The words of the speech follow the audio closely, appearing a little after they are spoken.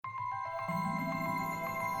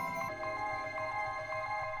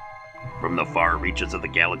from the far reaches of the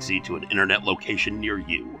galaxy to an internet location near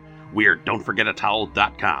you. We're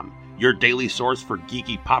Don'tForgetATowel.com, your daily source for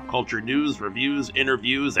geeky pop culture news, reviews,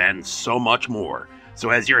 interviews, and so much more.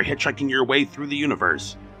 So as you're hitchhiking your way through the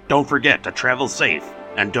universe, don't forget to travel safe,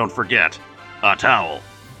 and don't forget a towel.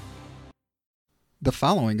 The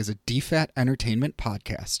following is a DFAT Entertainment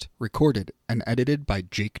podcast, recorded and edited by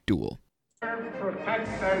Jake Duell. Protect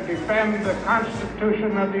and defend the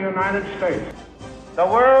Constitution of the United States. The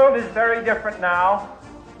world is very different now,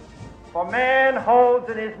 for man holds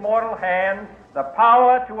in his mortal hands the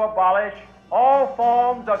power to abolish all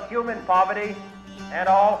forms of human poverty and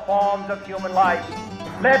all forms of human life.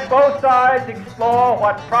 Let both sides explore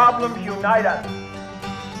what problems unite us,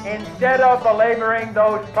 instead of belaboring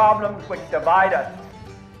those problems which divide us.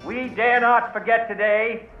 We dare not forget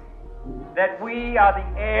today that we are the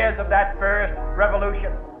heirs of that first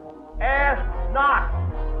revolution. Ask not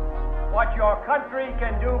what your country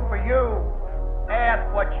can do for you.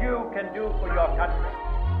 Ask what you can do for your country.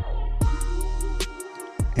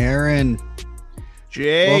 Aaron,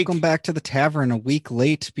 Jake, welcome back to the tavern a week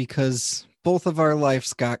late because both of our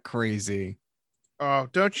lives got crazy. Oh,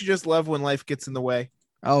 don't you just love when life gets in the way?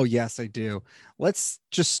 Oh, yes, I do. Let's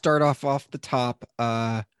just start off the top.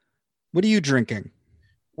 What are you drinking?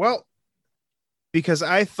 Well, because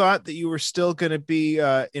I thought that you were still going to be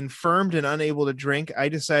infirmed and unable to drink, I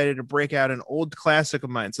decided to break out an old classic of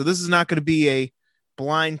mine. So this is not going to be a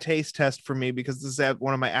blind taste test for me because this is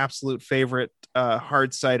one of my absolute favorite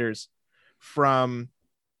hard ciders from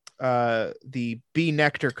the Bee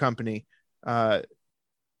Nectar Company. I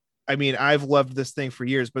mean, I've loved this thing for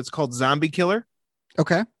years, but it's called Zombie Killer.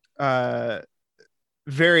 Okay.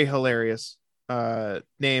 Very hilarious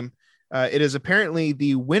name. It is apparently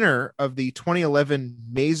the winner of the 2011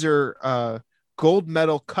 Mazer Gold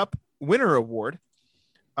Medal Cup Winner Award.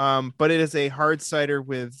 But it is a hard cider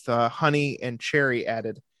with honey and cherry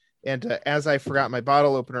added. And as I forgot my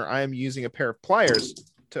bottle opener, I am using a pair of pliers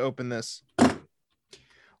to open this.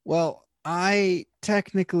 Well, I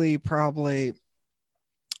technically probably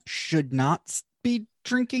should not be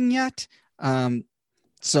drinking yet.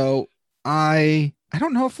 So I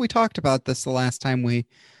don't know if we talked about this the last time we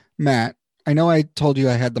met. I know I told you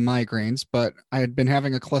I had the migraines, but I had been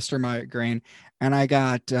having a cluster migraine and I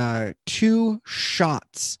got 2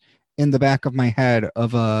 shots in the back of my head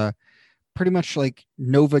of a pretty much like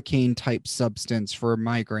Novocaine type substance for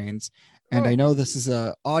migraines. And I know this is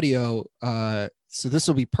a audio, so this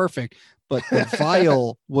will be perfect, but the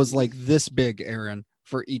vial was like this big, Aaron,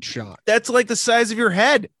 for each shot. That's like the size of your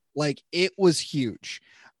head. Like it was huge.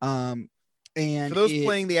 And for those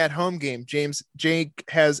playing the at-home game, Jake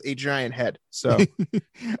has a giant head. So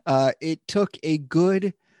it took a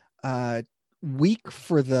good week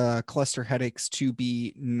for the cluster headaches to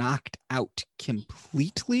be knocked out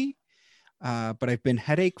completely. But I've been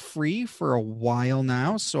headache free for a while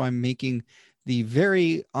now. So I'm making the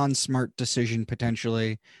very unsmart decision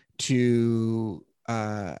potentially to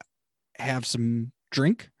have some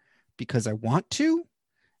drink because I want to.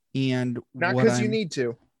 And not because you need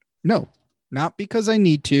to. No, not because I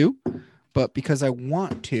need to, but because I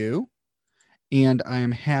want to. And I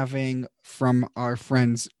am having from our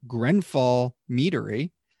friends Grenfell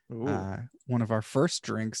Meadery, one of our first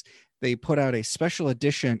drinks. They put out a special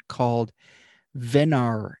edition called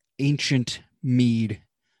Venar Ancient Mead.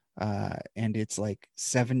 And it's like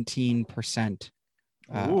 17%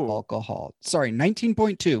 alcohol. Sorry,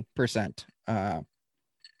 19.2%. And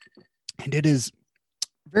it is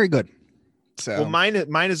very good. So well, mine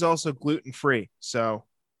is also gluten free. So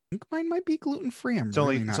I think mine might be gluten free. It's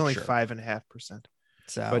only sure. 5.5%.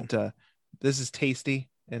 So, but this is tasty,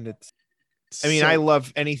 and it's. I mean, I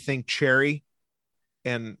love anything cherry,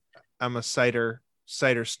 and I'm a cider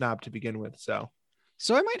snob to begin with. So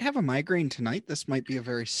I might have a migraine tonight. This might be a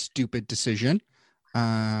very stupid decision.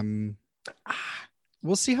 We'll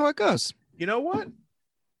see how it goes. You know what?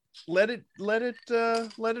 Let it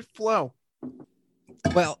flow.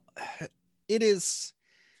 Well, it is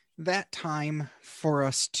that time for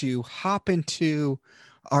us to hop into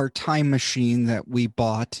our time machine that we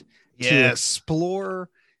bought to explore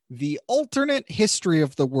the alternate history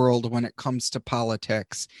of the world when it comes to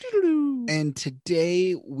politics. And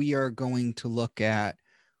today we are going to look at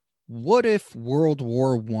what if World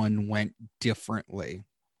War I went differently?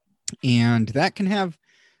 And that can have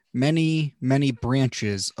many, many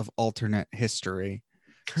branches of alternate history.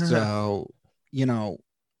 So,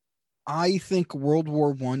 I think World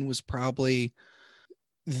War I was probably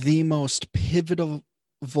the most pivotal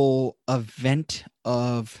event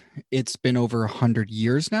of, it's been over 100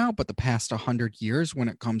 years now, but the past 100 years when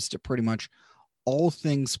it comes to pretty much all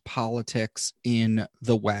things politics in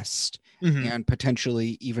the West. and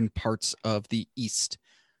potentially even parts of the east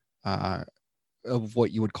of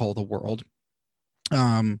what you would call the world.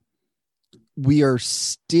 We are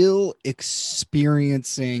still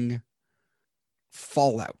experiencing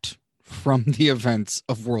fallout from the events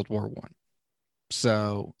of World War One.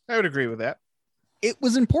 So I would agree with that. It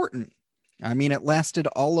was important. I mean, it lasted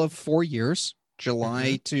all of 4 years,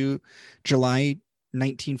 July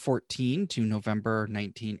 1914 to November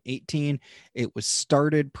 1918. It was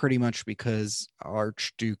started pretty much because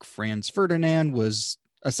Archduke Franz Ferdinand was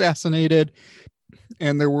assassinated,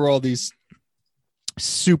 and there were all these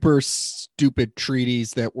super stupid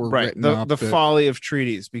treaties that were written up. The folly of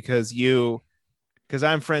treaties, because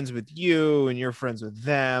I'm friends with you and you're friends with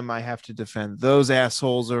them. I have to defend those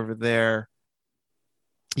assholes over there.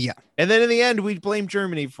 Yeah. And then in the end, we blame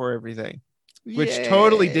Germany for everything, which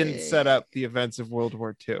totally didn't set up the events of World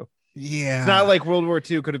War II. Yeah. It's not like World War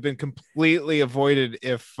II could have been completely avoided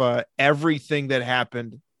if everything that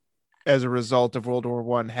happened as a result of World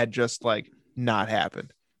War I had just like not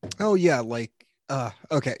happened. Oh, yeah.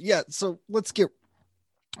 Okay. Yeah. So let's get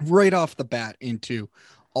right off the bat into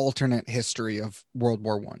alternate history of World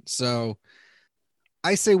War One. So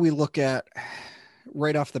I say we look at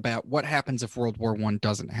right off the bat what happens if World War One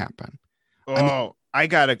doesn't happen. I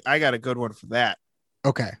got a good one for that.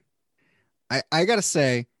 Okay. I gotta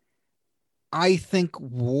say, I think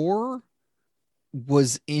war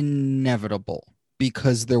was inevitable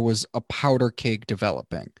because there was a powder keg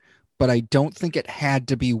developing, but I don't think it had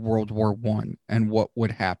to be World War One and what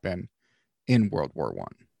would happen in World War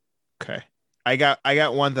One. Okay. I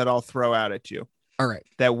got one that I'll throw out at you. All right.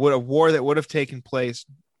 A war that would have taken place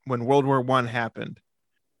when World War I happened,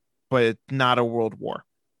 but it's not a world war.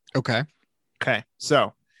 Okay.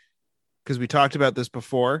 So, because we talked about this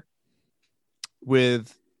before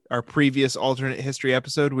with our previous alternate history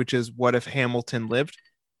episode, which is what if Hamilton lived?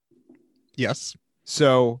 Yes.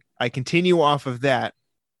 So I continue off of that.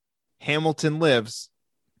 Hamilton lives.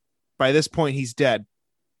 By this point, he's dead.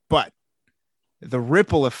 But the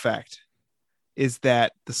ripple effect is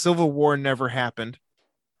that the Civil War never happened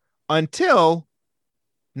until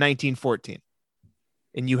 1914.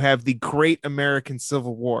 And you have the Great American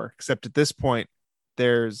Civil War, except at this point,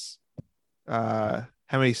 there's how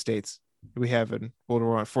many states do we have in World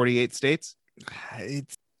War I? 48 states?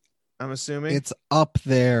 I'm assuming. It's up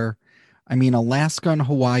there. I mean, Alaska and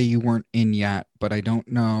Hawaii weren't in yet, but I don't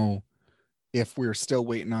know if we're still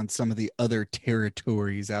waiting on some of the other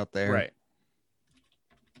territories out there. Right.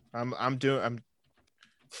 I'm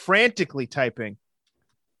frantically typing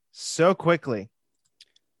so quickly.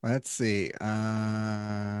 Let's see.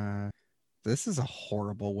 This is a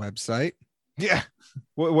horrible website. Yeah.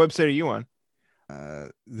 What website are you on?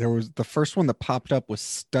 There was the first one that popped up was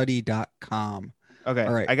study.com. Okay.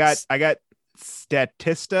 All right. I got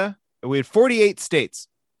Statista. We had 48 states.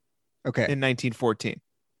 Okay. In 1914.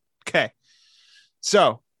 Okay.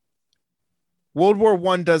 So World War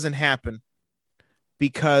I doesn't happen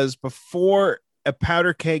because before a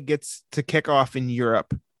powder keg gets to kick off in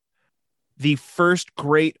Europe, the first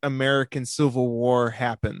great American Civil War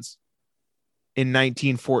happens in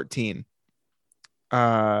 1914.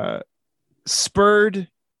 Spurred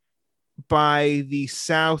by the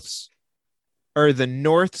South's or the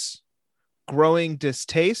North's growing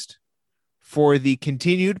distaste for the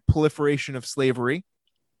continued proliferation of slavery,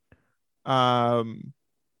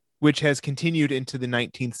 which has continued into the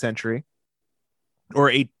 19th century or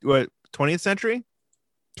 20th century?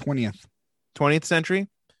 20th century,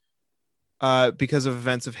 because of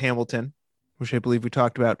events of Hamilton, which I believe we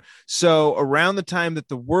talked about. So around the time that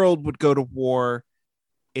the world would go to war,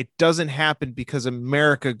 it doesn't happen because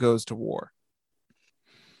America goes to war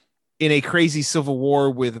in a crazy civil war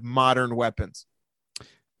with modern weapons.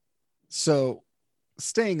 So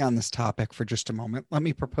staying on this topic for just a moment, let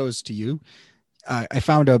me propose to you. I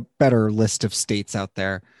found a better list of states out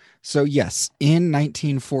there. So yes, in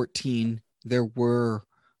 1914, there were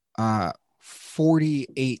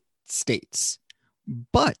 48 states,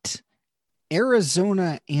 but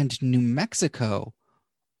Arizona and New Mexico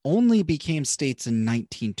only became states in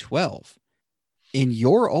 1912. In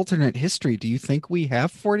your alternate history, do you think we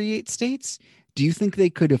have 48 states? Do you think they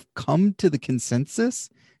could have come to the consensus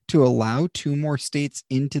to allow 2 more states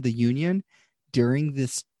into the Union during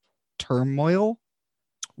this turmoil?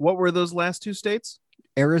 What were those last 2 states?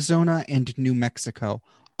 Arizona and New Mexico.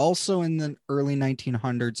 Also in the early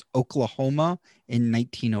 1900s, Oklahoma in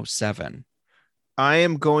 1907. I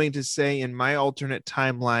am going to say in my alternate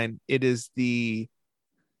timeline, it is the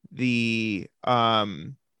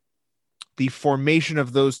formation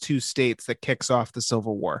of those 2 states that kicks off the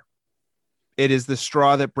Civil War. It is the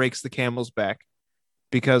straw that breaks the camel's back.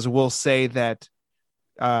 because we'll say that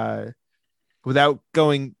without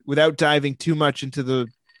diving too much into the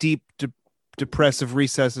deep depressive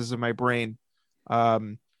recesses of my brain,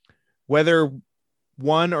 whether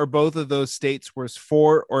one or both of those states was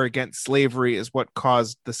for or against slavery is what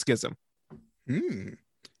caused the schism.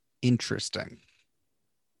 Interesting.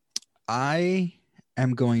 I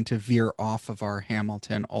am going to veer off of our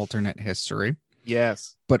Hamilton alternate history.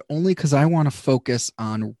 Yes. But only because I want to focus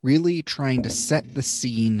on really trying to set the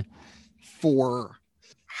scene for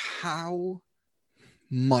how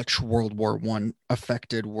much World War I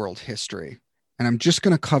affected world history. And I'm just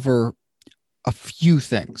going to cover a few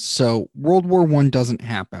things. So World War I doesn't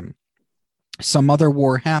happen. Some other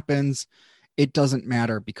war happens. It doesn't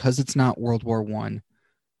matter because it's not World War I.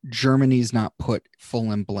 Germany's not put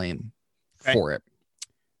full in blame for it.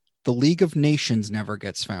 The League of Nations never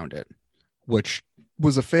gets founded, which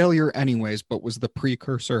was a failure anyways, but was the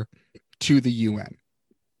precursor to the UN.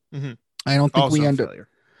 Mm-hmm. I don't think also we end up.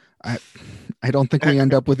 I don't think we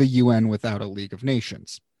end up with a UN without a League of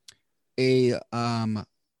Nations. A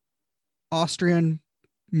Austrian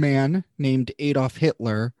man named Adolf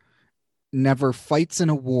Hitler never fights in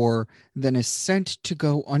a war, then is sent to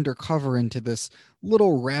go undercover into this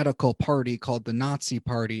little radical party called the Nazi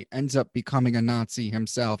Party, ends up becoming a Nazi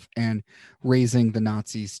himself and raising the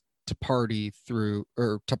Nazis to power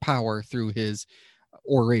through his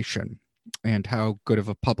oration and how good of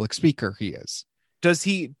a public speaker he is. Does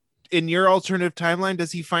he, in your alternative timeline,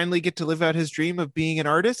 does he finally get to live out his dream of being an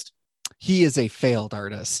artist? He is a failed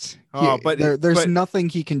artist. But there's nothing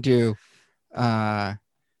he can do to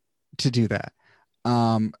do that.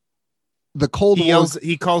 The Cold War.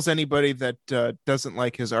 He calls anybody that doesn't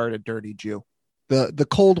like his art a dirty Jew. The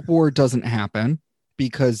Cold War doesn't happen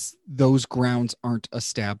because those grounds aren't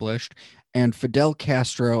established, and Fidel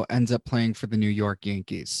Castro ends up playing for the New York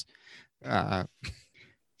Yankees.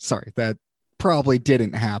 Sorry, that probably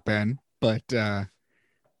didn't happen, but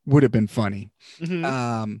would have been funny.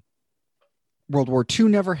 Mm-hmm. World War II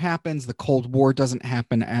never happens. The Cold War doesn't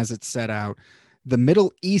happen as it's set out. The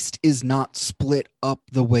Middle East is not split up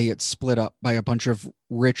the way it's split up by a bunch of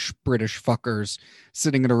rich British fuckers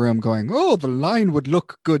sitting in a room going, oh, the line would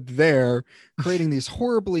look good there, creating these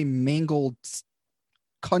horribly mangled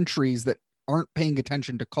countries that aren't paying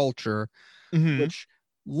attention to culture, which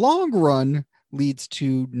long run leads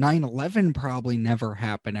to 9/11 probably never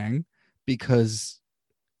happening because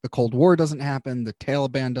the Cold War doesn't happen. The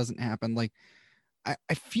Taliban doesn't happen. Like,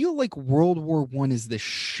 I feel like World War I is the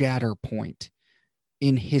shatter point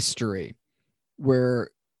in history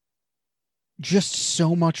where just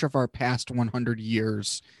so much of our past 100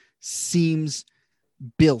 years seems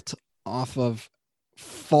built off of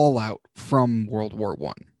fallout from World War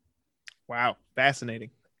I. Wow.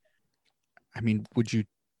 Fascinating. I mean, would you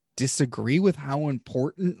disagree with how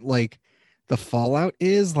important like the fallout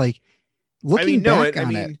is? Like, looking back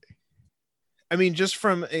on it. I mean, just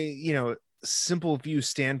from a, simple view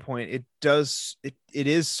standpoint, it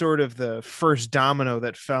is sort of the first domino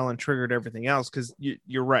that fell and triggered everything else. Because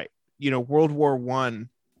you're right. World War I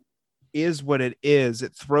is what it is.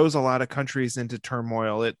 It throws a lot of countries into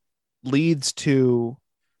turmoil. It leads to,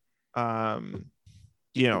 Great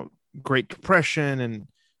Depression and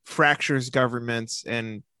fractures governments.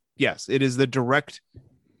 And yes, it is the direct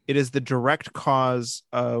cause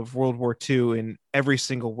of World War II in every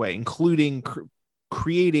single way, including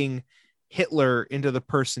creating Hitler into the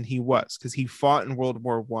person he was, because he fought in World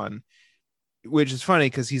War I, which is funny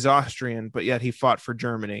because he's Austrian, but yet he fought for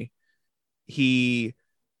Germany. He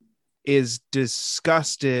is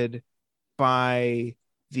disgusted by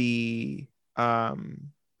the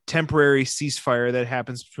temporary ceasefire that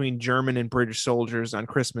happens between German and British soldiers on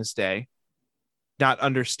Christmas Day, not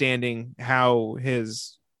understanding how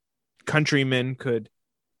his countrymen could,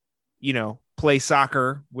 play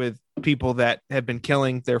soccer with people that have been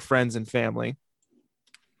killing their friends and family.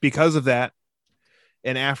 Because of that,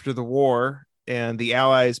 and after the war, and the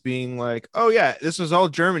Allies being like, oh yeah, this was all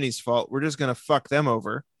Germany's fault, we're just gonna fuck them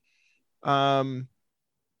over.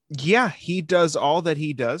 He does all that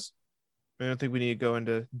he does. I don't think we need to go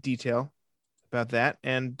into detail about that.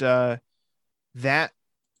 And during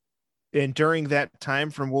that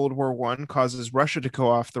time from World War I causes Russia to go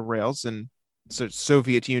off the rails, and so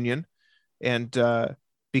Soviet Union, and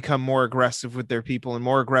become more aggressive with their people and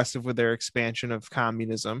more aggressive with their expansion of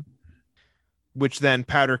communism, which then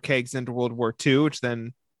powder kegs into World War II, which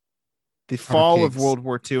then the fall of World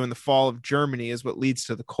War II and the fall of Germany is what leads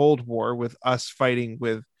to the Cold War, with us fighting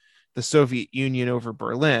with the Soviet Union over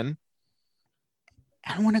Berlin.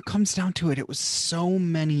 And when it comes down to it, it was so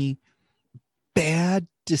many bad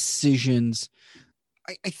decisions.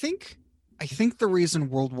 I think I think the reason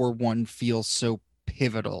World War I feels so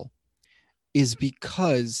pivotal is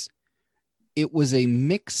because it was a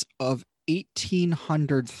mix of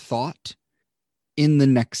 1800 thought in the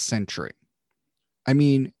next century. I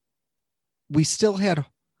mean, we still had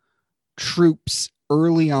troops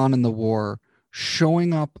early on in the war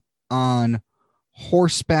showing up on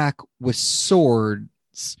horseback with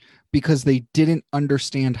swords because they didn't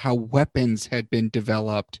understand how weapons had been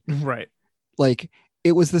developed. Right. Like,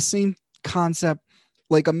 it was the same concept.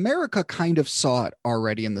 Like, America kind of saw it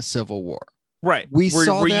already in the Civil War. Right. We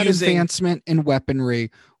saw that advancement in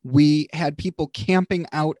weaponry. We had people camping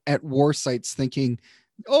out at war sites thinking,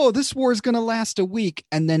 oh, this war is going to last a week.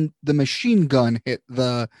 And then the machine gun hit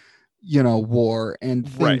the, war, and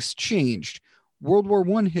things changed. World War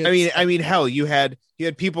I hit. I mean, hell, you had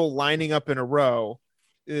people lining up in a row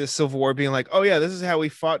in the Civil War being like, oh yeah, this is how we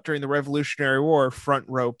fought during the Revolutionary War, front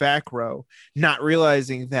row, back row, not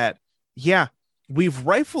realizing that, yeah, we've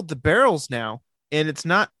rifled the barrels now. And it's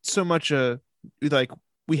not so much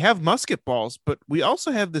we have musket balls, but we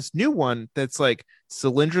also have this new one that's like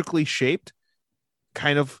cylindrically shaped,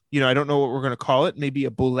 kind of, I don't know what we're going to call it. Maybe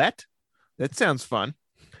a bullet. That sounds fun.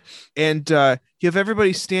 And you have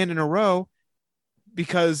everybody stand in a row,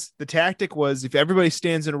 because the tactic was, if everybody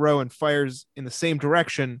stands in a row and fires in the same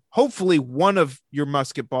direction, hopefully one of your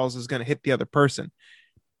musket balls is going to hit the other person.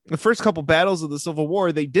 The first couple battles of the Civil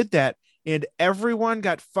War, they did that, and everyone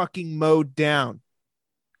got fucking mowed down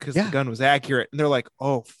because the gun was accurate. And they're like,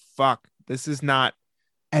 oh, fuck, this is not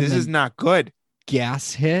good.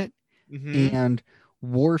 Gas hit, and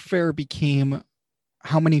warfare became,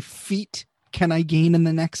 how many feet can I gain in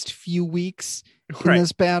the next few weeks in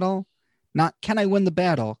this battle? Not, can I win the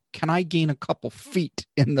battle? Can I gain a couple feet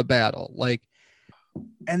in the battle?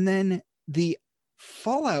 And then the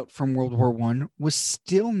fallout from World War I was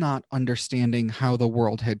still not understanding how the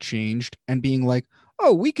world had changed and being like,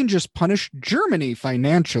 oh, we can just punish Germany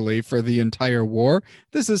financially for the entire war.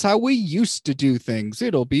 This is how we used to do things.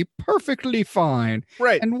 It'll be perfectly fine.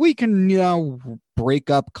 Right. And we can, break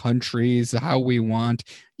up countries how we want.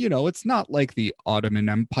 It's not like the Ottoman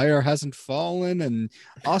Empire hasn't fallen and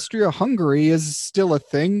Austria-Hungary is still a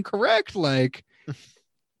thing, correct? Like,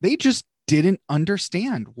 they just didn't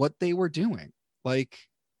understand what they were doing. Like,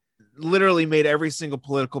 literally made every single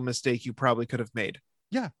political mistake you probably could have made.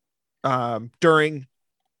 Yeah. During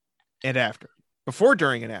and after. Before,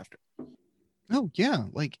 during, and after. Oh, yeah.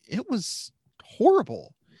 Like, it was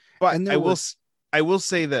horrible. But I will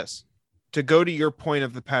say this, to go to your point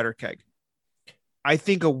of the powder keg. I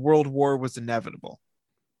think a world war was inevitable.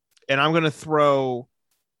 And I'm going to throw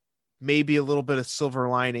maybe a little bit of silver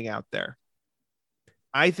lining out there.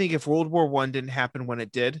 I think if World War I didn't happen when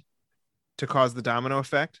it did to cause the domino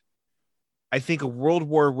effect, I think a world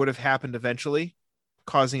war would have happened eventually,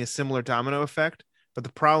 causing a similar domino effect. But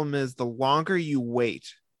the problem is, the longer you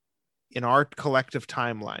wait in our collective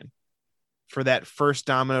timeline for that first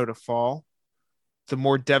domino to fall, the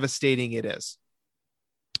more devastating it is.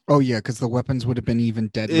 Oh, yeah, because the weapons would have been even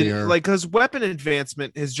deadlier. Because weapon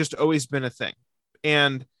advancement has just always been a thing.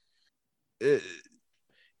 And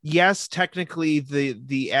yes, technically,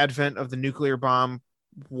 the advent of the nuclear bomb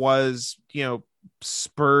was,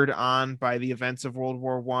 spurred on by the events of World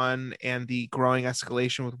War I and the growing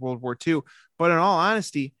escalation with World War II. But in all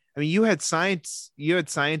honesty, I mean, you had scientists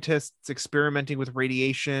experimenting with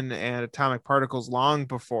radiation and atomic particles long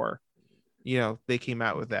before, they came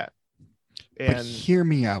out with that. But hear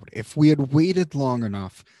me out. If we had waited long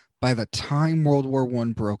enough, by the time World War I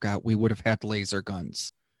broke out, we would have had laser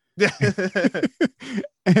guns.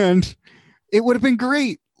 And it would have been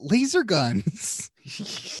great. Laser guns.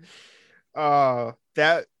 Well,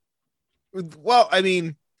 I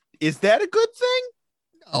mean, is that a good thing?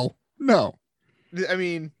 No. I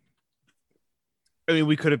mean,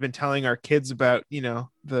 we could have been telling our kids about,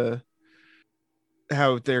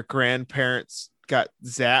 how their grandparents got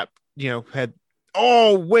zapped, we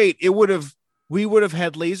would have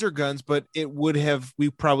had laser guns, but we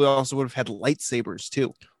probably also would have had lightsabers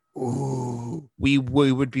too. Ooh. We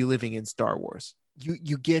would be living in Star Wars.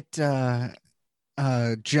 You get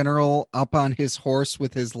General up on his horse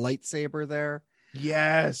with his lightsaber there.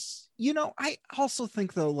 Yes. I also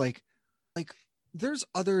think though, like there's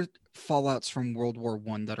other fallouts from World War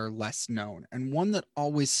I that are less known. And one that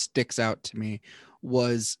always sticks out to me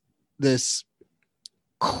was this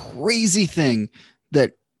crazy thing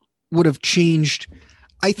that would have changed,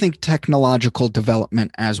 I think, technological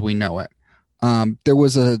development as we know it. There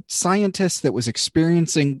was a scientist that was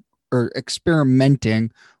experimenting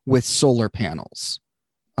with solar panels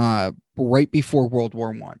right before World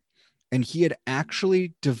War I. And he had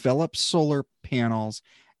actually developed solar panels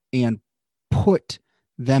and put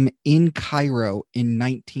them in Cairo in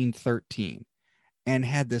 1913 and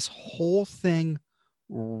had this whole thing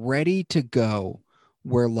ready to go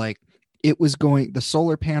where like the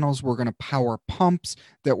solar panels were going to power pumps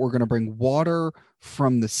that were going to bring water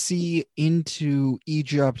from the sea into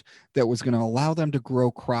Egypt that was going to allow them to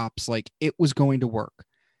grow crops. Like it was going to work.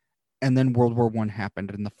 And then World War I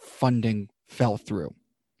happened and the funding fell through.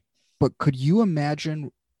 But could you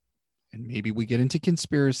imagine, and maybe we get into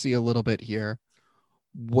conspiracy a little bit here,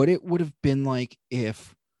 what it would have been like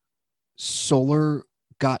if solar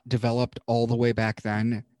got developed all the way back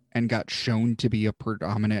then and got shown to be a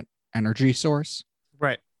predominant energy source?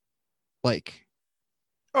 Right. Like,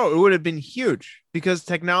 oh, it would have been huge because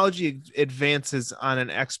technology advances on an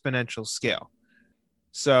exponential scale.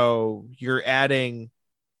 So you're adding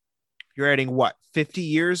what, 50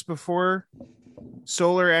 years before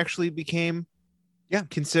solar actually became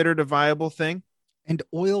considered a viable thing? And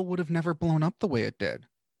oil would have never blown up the way it did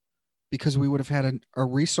because we would have had a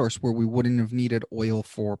resource where we wouldn't have needed oil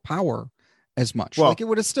for power as much. Well, like it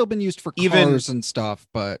would have still been used for cars and stuff,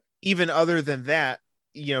 but even other than that,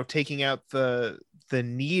 taking out the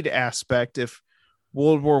need aspect, if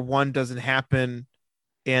World War I doesn't happen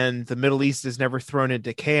and the Middle East is never thrown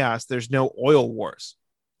into chaos, there's no oil wars.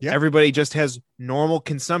 Yeah. Everybody just has normal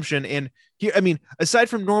consumption. And here, I mean, aside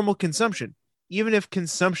from normal consumption, even if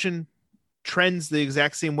consumption trends the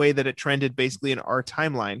exact same way that it trended basically in our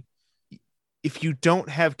timeline, if you don't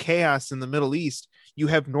have chaos in the Middle East, you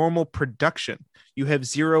have normal production, you have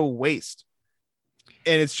zero waste.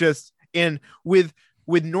 And it's just, and with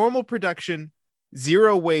normal production,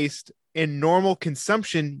 zero waste, and normal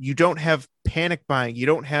consumption, you don't have panic buying. You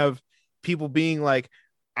don't have people being like,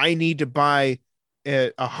 I need to buy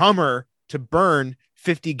a Hummer to burn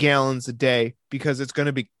 50 gallons a day because it's going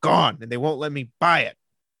to be gone and they won't let me buy it.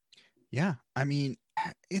 Yeah. I mean,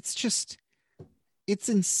 it's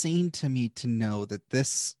insane to me to know that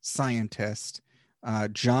this scientist,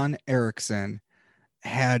 John Erickson,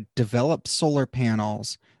 had developed solar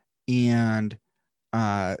panels, and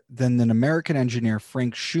then an American engineer,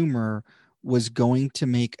 Frank Schumer, was going to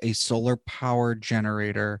make a solar power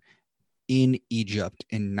generator in Egypt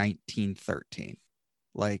in 1913.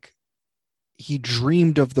 Like, he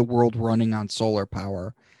dreamed of the world running on solar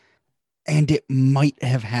power, and it might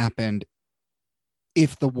have happened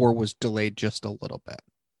if the war was delayed just a little bit.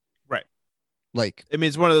 Right. Like, I mean,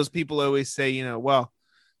 it's one of those people always say, well,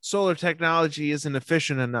 solar technology isn't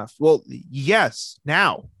efficient enough. Well, yes,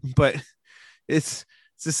 now, but it's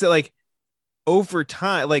just like over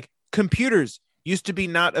time, like computers used to be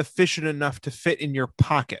not efficient enough to fit in your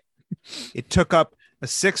pocket. It took up a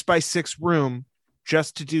 6x6 room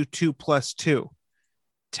just to do 2 + 2.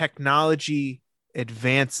 Technology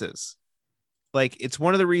advances. Like, it's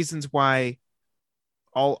one of the reasons why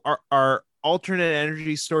all our alternate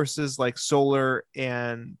energy sources like solar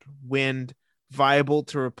and wind viable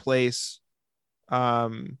to replace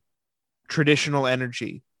traditional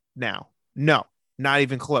energy now. No, not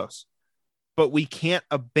even close. But we can't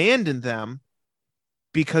abandon them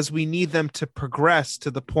because we need them to progress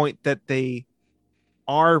to the point that they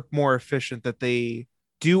are more efficient, that they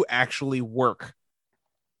do actually work.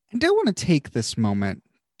 And I want to take this moment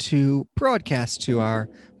to broadcast to our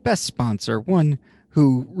best sponsor, one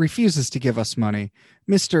who refuses to give us money,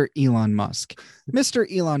 Mr. Elon Musk. Mr.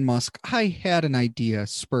 Elon Musk, I had an idea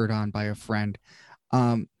spurred on by a friend.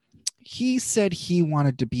 He said he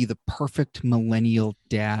wanted to be the perfect millennial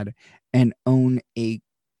dad and own a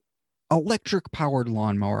electric powered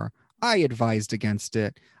lawnmower. I advised against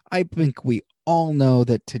it. I think we all know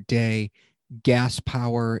that today gas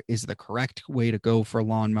power is the correct way to go for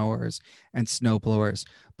lawnmowers and snowblowers.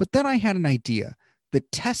 But then I had an idea. The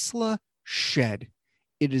Tesla Shed.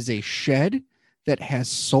 It is a shed that has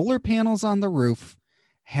solar panels on the roof,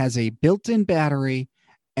 has a built-in battery,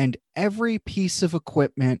 and every piece of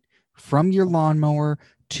equipment from your lawnmower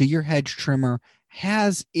to your hedge trimmer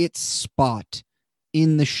has its spot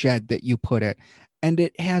in the shed that you put it. And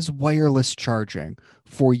it has wireless charging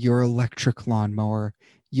for your electric lawnmower,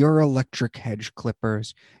 your electric hedge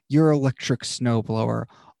clippers, your electric snowblower,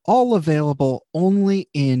 all available only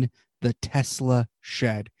in the Tesla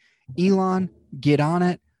Shed. Elon, get on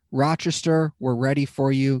it. Rochester, we're ready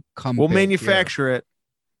for you. We'll manufacture it.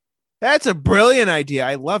 That's a brilliant idea.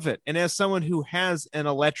 I love it. And as someone who has an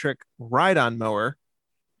electric ride-on mower,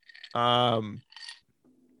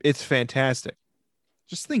 it's fantastic.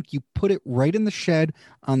 Just think, you put it right in the shed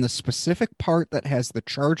on the specific part that has the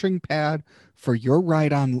charging pad for your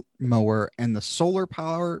ride-on mower, and the solar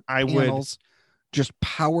power panels just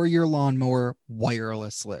power your lawnmower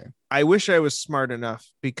wirelessly. I wish I was smart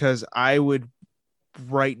enough, because I would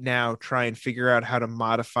right now try and figure out how to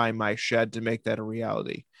modify my shed to make that a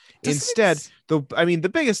reality. Doesn't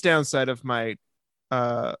The biggest downside of my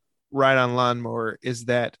ride-on lawnmower is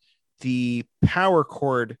that the power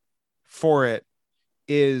cord for it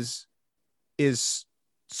is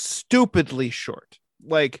stupidly short.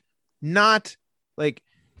 Like, not like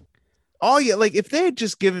if they had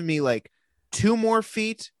just given me like 2 more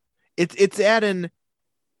feet, it's at an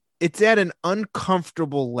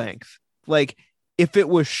uncomfortable length. Like, if it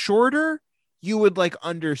was shorter, you would like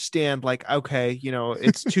understand, like, okay,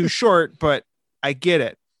 it's too short, but I get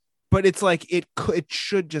it. But it's like it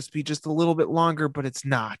should just be just a little bit longer, but it's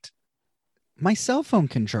not. My cell phone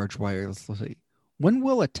can charge wirelessly. When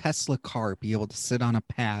will a Tesla car be able to sit on a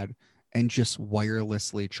pad and just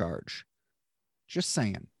wirelessly charge? Just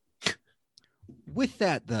saying. With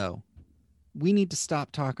that, though, we need to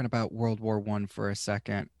stop talking about World War I for a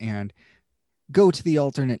second and go to the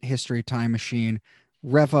alternate history time machine,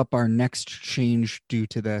 rev up our next change due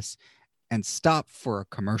to this, and stop for a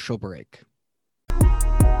commercial break.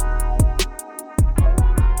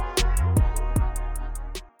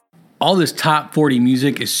 All this top 40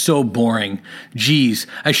 music is so boring. Geez,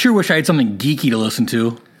 I sure wish I had something geeky to listen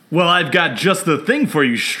to. Well, I've got just the thing for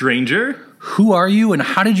you, stranger. Who are you and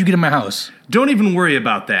how did you get in my house? Don't even worry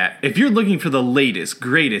about that. If you're looking for the latest,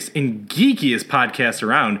 greatest, and geekiest podcast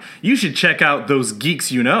around, you should check out Those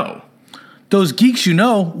Geeks You Know. Those Geeks You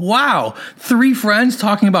Know? Wow! 3 friends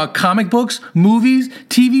talking about comic books, movies,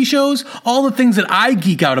 TV shows, all the things that I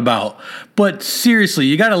geek out about. But seriously,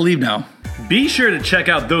 you gotta leave now. Be sure to check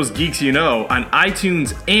out Those Geeks You Know on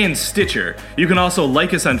iTunes and Stitcher. You can also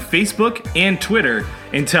like us on Facebook and Twitter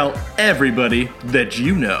and tell everybody that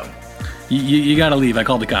you know. You gotta leave. I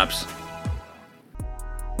called the cops.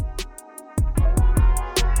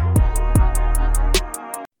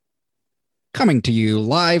 Coming to you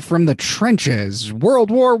live from the trenches,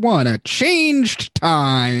 World War I, a changed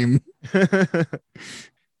time.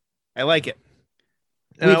 I like it.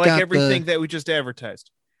 And I like everything that we just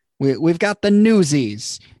advertised. We've got the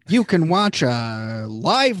newsies. You can watch a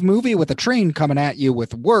live movie with a train coming at you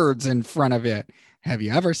with words in front of it. Have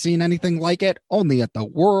you ever seen anything like it? Only at the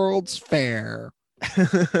World's Fair.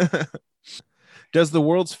 Does the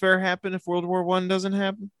World's Fair happen if World War I doesn't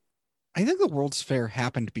happen? I think the World's Fair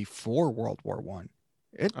happened before World War I.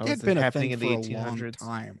 It had been a thing for a long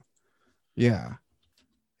time. Yeah.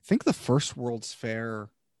 I think the first World's Fair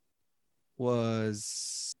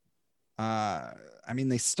was...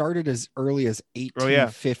 they started as early as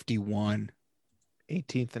 1851.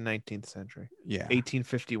 18th and 19th century. Yeah.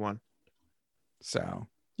 1851. So,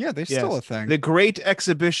 yeah, there's still a thing. The great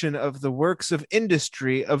exhibition of the works of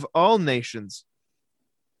industry of all nations.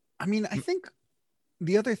 I think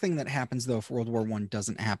the other thing that happens, though, if World War I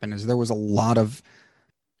doesn't happen, is there was a lot of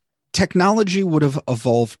technology would have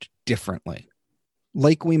evolved differently.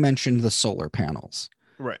 Like we mentioned, the solar panels.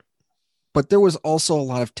 Right. But there was also a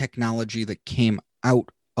lot of technology that came out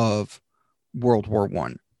of World War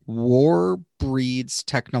I. War breeds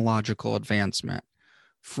technological advancement,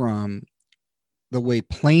 from the way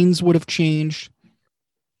planes would have changed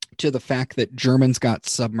to the fact that Germans got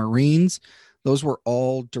submarines. Those were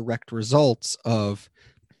all direct results of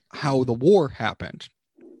how the war happened.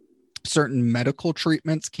 Certain medical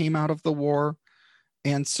treatments came out of the war,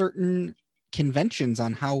 and certain conventions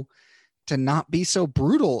on how to not be so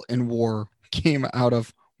brutal in war came out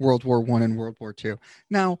of World War I and World War II.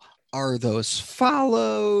 Now, are those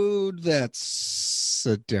followed? That's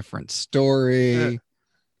a different story.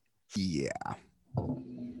 Yeah.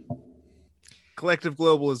 Collective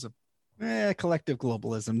globalism. Collective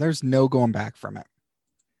globalism. There's no going back from it.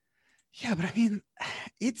 Yeah, but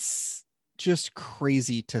it's just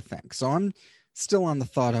crazy to think. So I'm still on the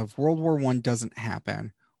thought of World War I doesn't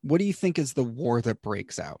happen. What do you think is the war that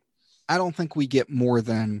breaks out? I don't think we get more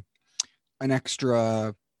than an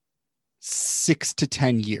extra 6 to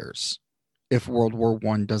 10 years if World War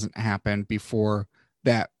I doesn't happen before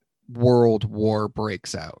that world war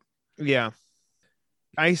breaks out. Yeah.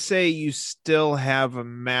 I say you still have a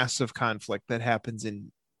massive conflict that happens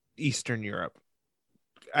in Eastern Europe.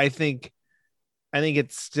 I think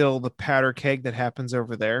it's still the powder keg that happens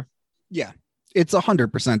over there. Yeah, it's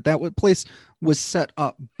 100%. That place was set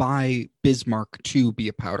up by Bismarck to be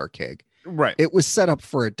a powder keg. Right. It was set up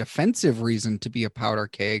for a defensive reason to be a powder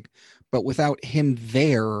keg, but without him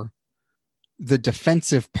there, the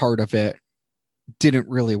defensive part of it didn't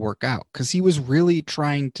really work out, because he was really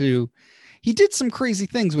he did some crazy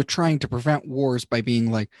things with trying to prevent wars by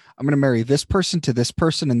being like, I'm going to marry this person to this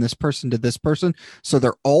person and this person to this person, so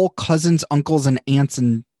they're all cousins, uncles, and aunts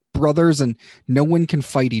and brothers, and no one can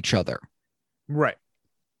fight each other. Right.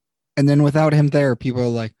 And then without him there, people are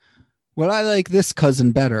like, well, I like this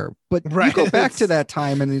cousin better. But you Right. go back to that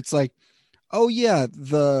time and it's like, oh yeah,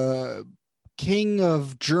 the King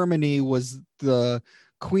of Germany was the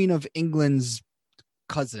Queen of England's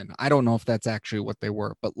cousin. I don't know if that's actually what they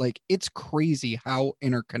were, but like it's crazy how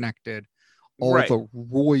interconnected all Right. the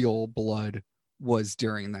royal blood was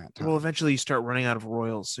during that time. Well, eventually you start running out of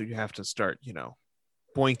royals, so you have to start,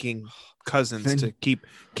 boinking cousins Then- to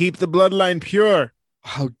keep the bloodline pure.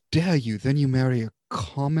 How dare you? Then you marry a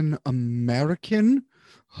common American?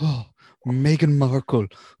 Oh, Meghan Markle.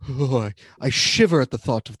 Oh, I shiver at the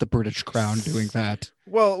thought of the British crown doing that.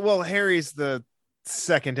 Well, Harry's the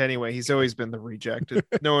second anyway. He's always been the reject.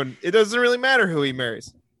 It doesn't really matter who he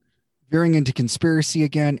marries. Veering into conspiracy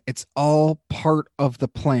again, it's all part of the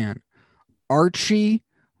plan. Archie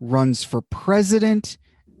runs for president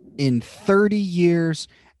in 30 years,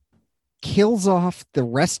 kills off the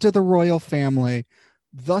rest of the royal family,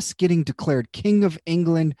 thus getting declared King of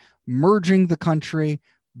England, merging the country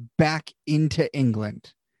back into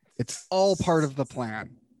England. It's all part of the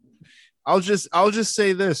plan. I'll just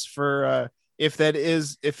say this for if that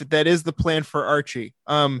is the plan for Archie.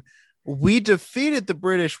 We defeated the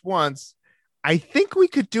British once. I think we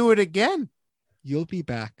could do it again. You'll be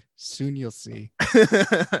back. Soon you'll see.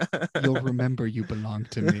 You'll remember you belong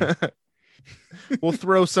to me. We'll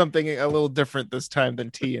throw something a little different this time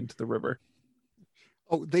than tea into the river.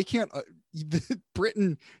 Oh, they can't.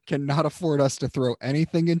 Britain cannot afford us to throw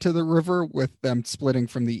anything into the river with them splitting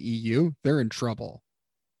from the EU. They're in trouble.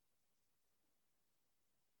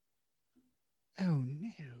 Oh, no.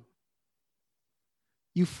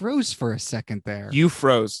 You froze for a second there. You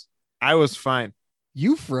froze. I was fine.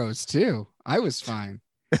 You froze too. I was fine.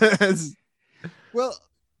 Well,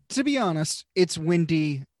 to be honest, it's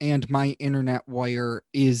windy and my internet wire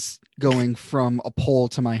is going from a pole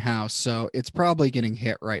to my house, so it's probably getting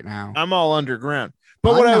hit right now. I'm all underground.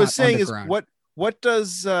 But I'm what I not was saying underground.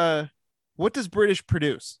 is what does British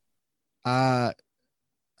produce? I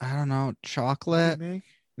don't know, chocolate,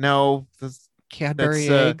 No, Cadbury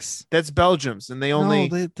that's, eggs. that's Belgium's, and they only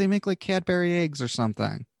No, they make like Cadbury eggs or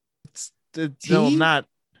something. no, Tea? not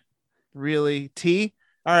really tea.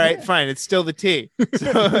 All right, Yeah. fine. It's still the tea.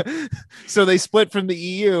 So they split from the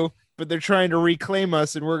EU, but they're trying to reclaim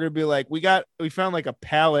us, and we're gonna be like, we found like a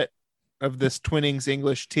pallet of this Twinings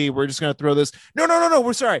English tea. We're just gonna throw this. No.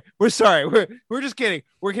 We're sorry. We're just kidding.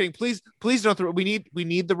 We're kidding. Please don't throw. We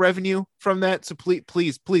need the revenue from that. So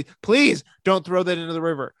please don't throw that into the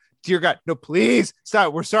river. Dear God, no, please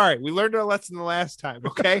stop. We're sorry. We learned our lesson the last time.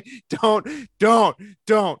 Okay, don't.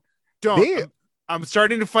 I'm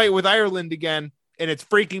starting to fight with Ireland again, and it's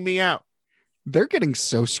freaking me out. They're getting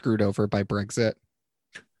so screwed over by Brexit.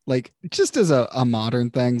 Like, just as a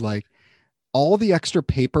modern thing, like all the extra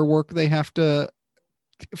paperwork they have to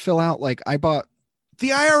fill out. Like, I bought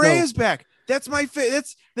The IRA So- is back. That's my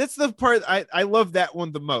that's the part I love that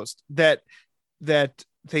one the most. That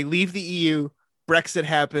they leave the EU, Brexit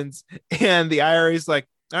happens, and the IRA is like,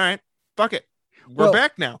 all right, fuck it, we're Well,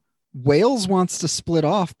 back now. Wales wants to split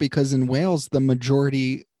off because in Wales the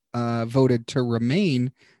majority voted to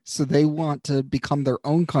remain, so they want to become their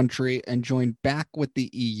own country and join back with the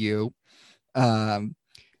EU. I'm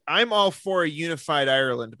all for a unified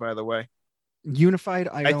Ireland, by the way. Unified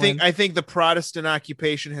Ireland. I think the Protestant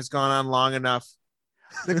occupation has gone on long enough.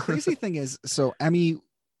 The crazy thing is, so Emmy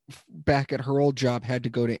back at her old job had to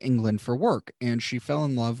go to England for work, and she fell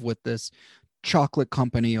in love with this chocolate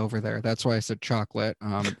company over there. That's why I said chocolate.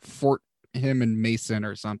 Fort Him and Mason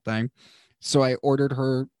or something. So I ordered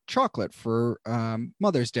her chocolate for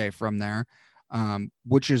Mother's Day from there,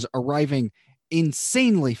 which is arriving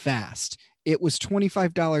insanely fast. It was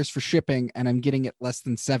 $25 for shipping, and I'm getting it less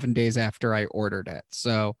than 7 days after I ordered it.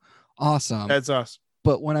 So awesome. That's us.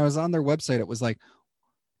 But when I was on their website, it was like,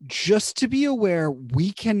 just to be aware,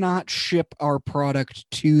 we cannot ship our product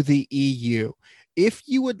to the EU. If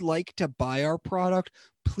you would like to buy our product,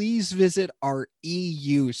 please visit our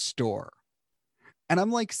EU store. And I'm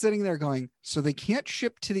like sitting there going, so they can't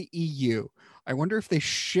ship to the EU. I wonder if they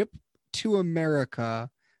ship to America,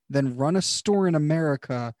 then run a store in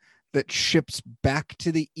America that ships back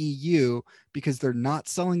to the EU, because they're not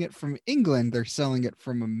selling it from England. They're selling it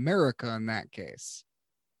from America in that case.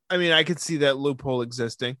 I mean, I could see that loophole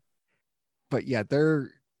existing. But yeah,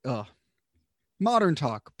 they're modern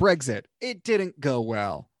talk. Brexit. It didn't go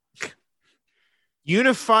well.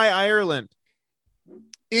 Unify Ireland.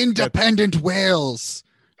 Independent Wales.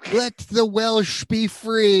 Let the Welsh be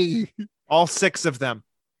free. All 6 of them.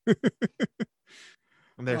 And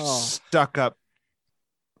they're Oh. stuck up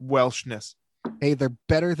Welshness. Hey, they're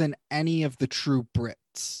better than any of the true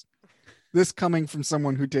Brits. This coming from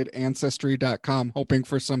someone who did ancestry.com hoping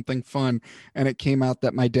for something fun, and it came out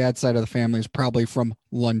that my dad's side of the family is probably from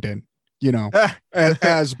London,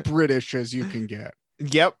 as British as you can get.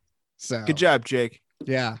 Yep. So good job, Jake.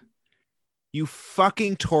 Yeah. You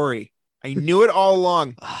fucking Tory. I knew it all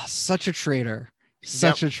along. Such a traitor.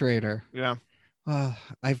 Such a traitor. Yeah.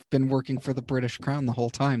 I've been working for the British Crown the whole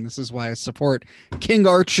time. This is why I support King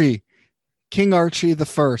Archie. King Archie the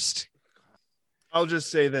First. I'll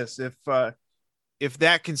just say this: if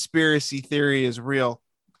that conspiracy theory is real,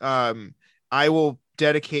 I will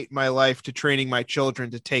dedicate my life to training my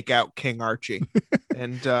children to take out King Archie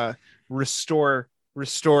and restore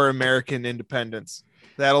American independence.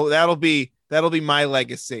 That'll be my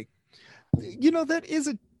legacy. That is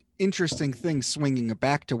an interesting thing, swinging it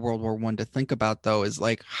back to World War I to think about, though, is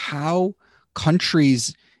like how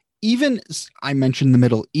countries, even I mentioned the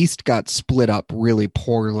Middle East, got split up really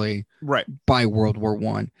poorly by World War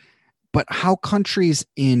I, but how countries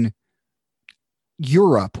in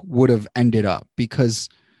Europe would have ended up, because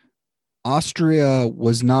Austria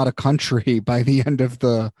was not a country by the end of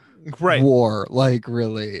the war, like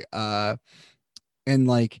really. And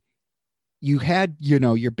like you had,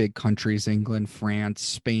 your big countries, England, France,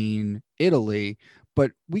 Spain, Italy.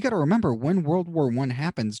 But we got to remember, when World War I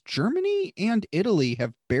happens, Germany and Italy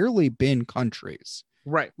have barely been countries.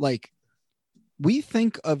 Right. Like, we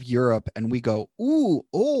think of Europe and we go, ooh,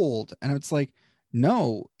 old. And it's like,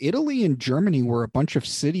 no, Italy and Germany were a bunch of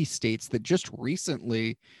city-states that just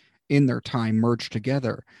recently in their time merged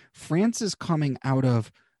together. France is coming out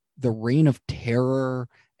of the Reign of Terror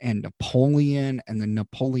and Napoleon and the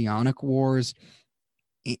Napoleonic Wars.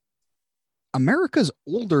 America's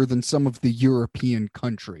older than some of the European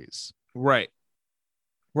countries. Right.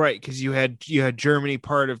 Because you had Germany,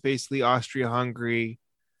 part of basically Austria-Hungary.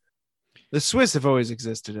 The Swiss have always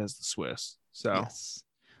existed as the Swiss. So, yes.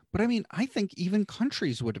 But I mean, I think even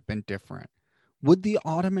countries would have been different. Would the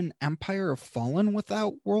Ottoman Empire have fallen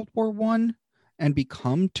without World War I and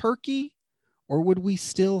become Turkey? Or would we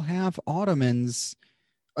still have Ottomans,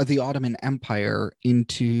 the Ottoman Empire,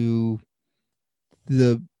 into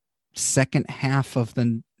the second half of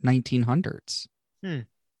the 1900s?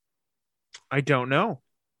 I don't know.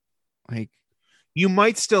 Like, you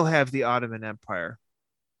might still have the Ottoman Empire.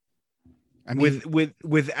 I mean,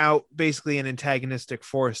 without basically an antagonistic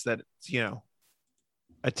force that's,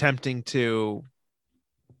 attempting to,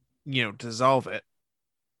 dissolve it.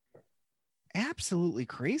 Absolutely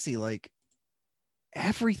crazy. Like,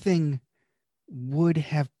 everything would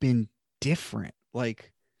have been different.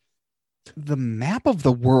 Like, the map of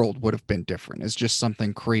the world would have been different. Is just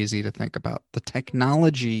something crazy to think about. The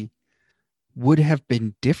technology would have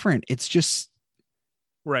been different. It's just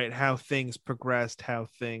how things progressed,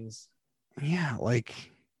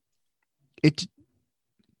 like it.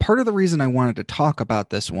 Part of the reason I wanted to talk about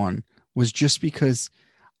this one was just because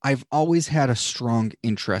I've always had a strong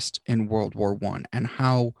interest in World War I and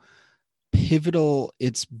how pivotal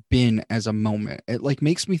it's been as a moment. It like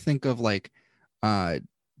makes me think of like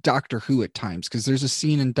Doctor Who at times, because there's a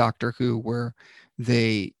scene in Doctor Who where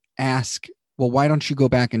they ask, well, why don't you go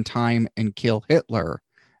back in time and kill Hitler?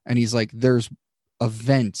 And he's like, there's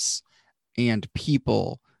events and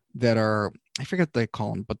people that are, I forget what they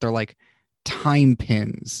call them, but they're like time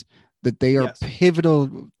pins, that they are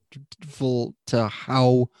pivotal to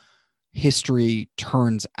how history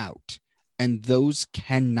turns out. And those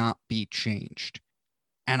cannot be changed.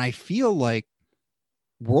 And I feel like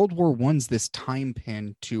World War I's this time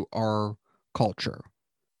pin to our culture.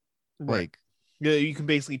 Like, yeah, you can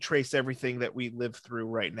basically trace everything that we live through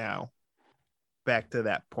right now back to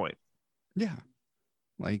that point. Yeah.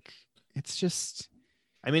 Like, it's just,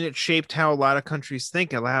 I mean, it shaped how a lot of countries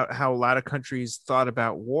think, how a lot of countries thought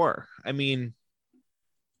about war. I mean,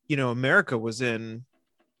 America was that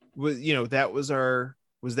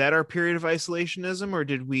our period of isolationism, or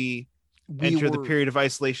did we enter the period of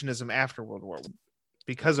isolationism after World War I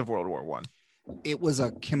because of World War I? It was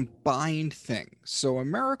a combined thing. So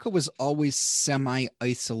America was always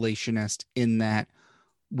semi-isolationist in that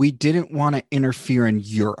we didn't want to interfere in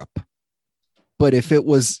Europe. But if it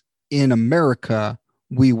was in America,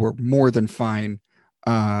 we were more than fine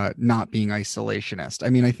not being isolationist. I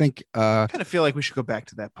mean, I think I kind of feel like we should go back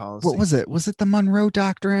to that policy. What was it? Was it the Monroe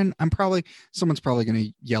Doctrine? Someone's probably going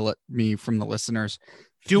to yell at me from the listeners.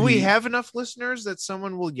 Do we have enough listeners that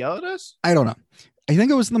someone will yell at us? I don't know. I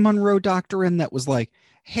think it was the Monroe Doctrine that was like,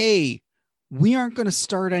 hey, we aren't going to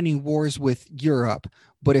start any wars with Europe,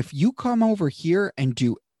 but if you come over here and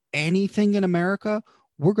do anything in America,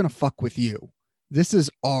 we're going to fuck with you. This is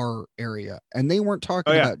our area. And they weren't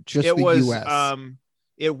talking about just the US.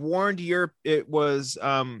 It warned Europe. It was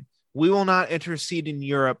we will not intercede in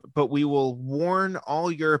Europe, but we will warn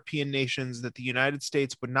all European nations that the United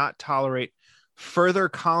States would not tolerate further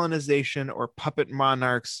colonization or puppet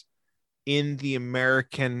monarchs in the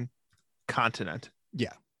American continent.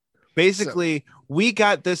 Yeah. Basically, we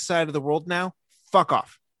got this side of the world now. Fuck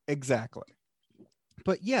off. Exactly.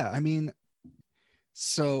 But yeah, I mean,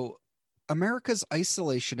 so America's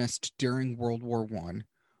isolationist during World War I.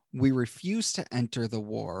 We refused to enter the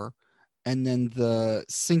war. And then the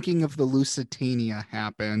sinking of the Lusitania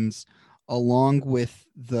happens along with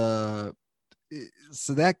so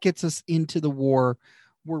that gets us into the war.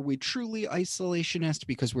 Were we truly isolationist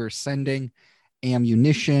because we're sending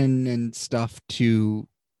ammunition and stuff to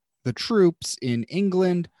the troops in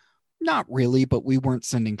England? Not really, but we weren't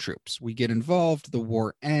sending troops. We get involved. The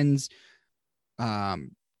war ends.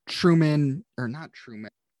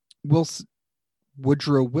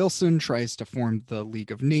 Woodrow Wilson tries to form the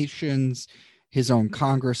League of Nations. His own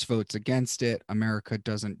Congress votes against it. America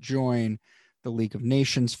doesn't join. The League of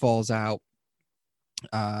Nations falls out.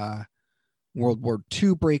 World War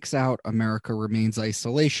II breaks out. America remains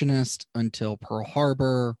isolationist until Pearl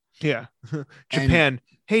Harbor. Yeah. Japan.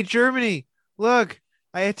 Hey, Germany, look,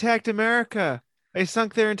 I attacked America. I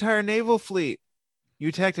sunk their entire naval fleet. You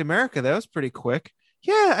attacked America? That was pretty quick.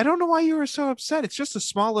 Yeah, I don't know why you were so upset. It's just a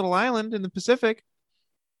small little island in the Pacific.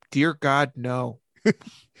 Dear God, no.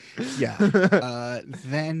 Yeah.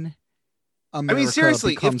 Then America, I mean,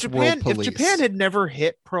 seriously, if Japan had never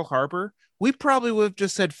hit Pearl Harbor, we probably would have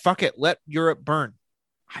just said, fuck it, let Europe burn.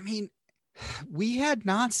 I mean, we had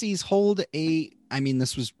Nazis hold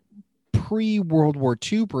this was pre-World War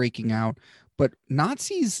II breaking out, but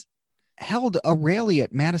Nazis held a rally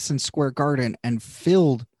at Madison Square Garden and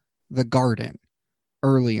filled the garden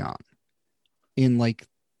early on in like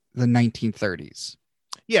the 1930s.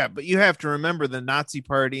 Yeah, but you have to remember the Nazi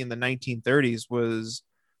Party in the 1930s was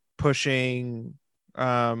pushing,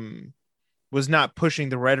 was not pushing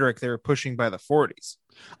the rhetoric they were pushing by the 40s.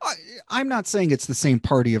 I'm not saying it's the same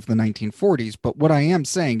party of the 1940s, but what I am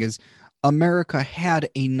saying is America had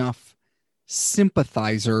enough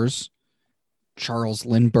sympathizers, Charles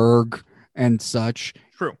Lindbergh and such,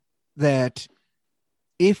 true, that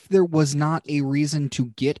if there was not a reason to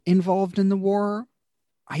get involved in the war,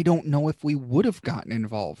 I don't know if we would have gotten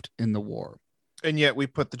involved in the war. And yet we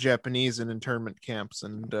put the Japanese in internment camps,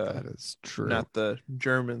 and that is true. Not the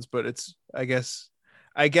Germans, but it's, I guess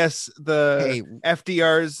the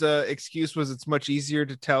FDR's excuse was it's much easier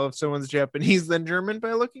to tell if someone's Japanese than German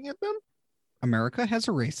by looking at them. America has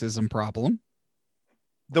a racism problem.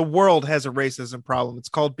 The world has a racism problem. It's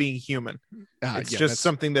called being human. It's just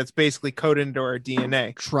something that's basically coded into our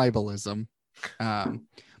DNA. Tribalism.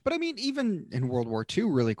 But I mean, even in World War II,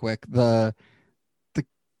 really quick, the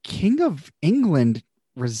King of England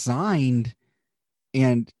resigned,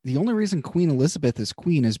 and the only reason Queen Elizabeth is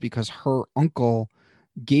queen is because her uncle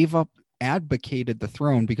advocated the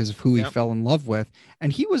throne because of who he fell in love with,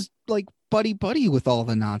 and he was like buddy with all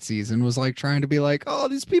the Nazis and was like trying to be like, oh,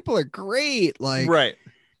 these people are great, like, right.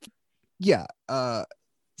 Yeah. And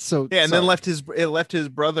then left his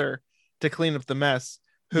brother to clean up the mess,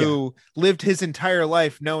 who lived his entire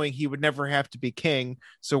life knowing he would never have to be king.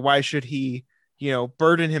 So why should he,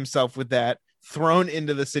 burden himself with that, thrown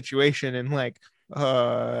into the situation and like,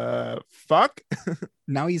 fuck.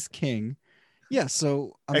 Now he's king. Yeah.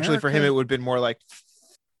 So actually for him, it would have been more like,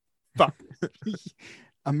 fuck.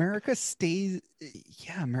 America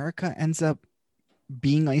ends up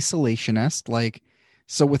being isolationist. Like,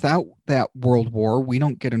 so without that World War, we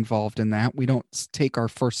don't get involved in that. We don't take our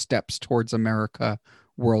first steps towards America,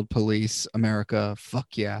 world police, America.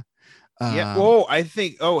 Fuck yeah. I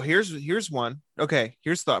think, here's one. Okay.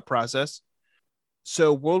 Here's thought process.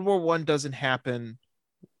 So World War I doesn't happen.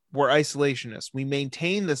 We're isolationists. We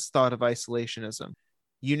maintain this thought of isolationism.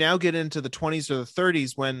 You now get into the 20s or the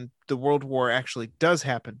 30s when the World War actually does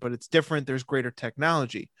happen, but it's different. There's greater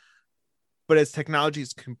technology. But as technology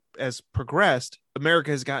has progressed,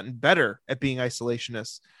 America has gotten better at being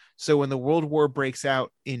isolationists. So when the World War breaks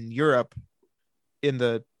out in Europe in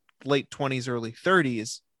the late 20s, early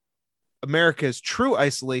 30s, America is true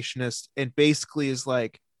isolationist and basically is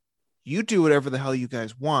like, you do whatever the hell you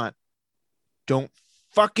guys want. Don't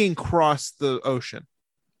fucking cross the ocean.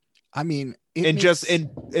 I mean,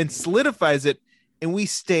 and solidifies it, and we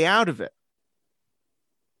stay out of it.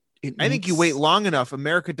 I think you wait long enough,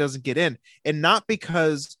 America doesn't get in, and not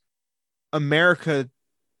because America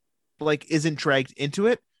isn't dragged into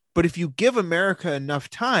it, but if you give America enough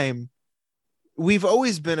time, we've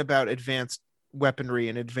always been about advanced weaponry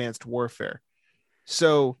and advanced warfare.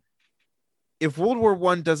 So if World War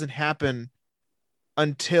I doesn't happen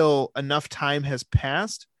until enough time has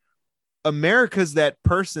passed, America's that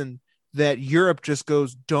person that Europe just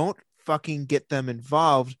goes, don't fucking get them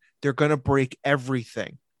involved. They're going to break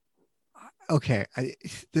everything. Okay.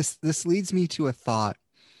 This leads me to a thought,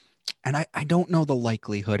 and I don't know the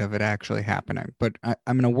likelihood of it actually happening, but I'm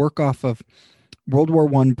going to work off of World War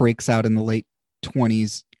I breaks out in the late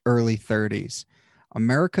 20s, early 30s.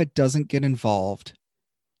 America doesn't get involved.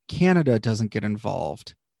 Canada doesn't get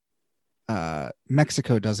involved.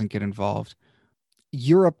 Mexico doesn't get involved.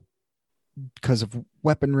 Europe, because of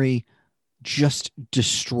weaponry, just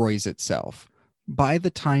destroys itself. By the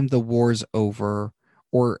time the war's over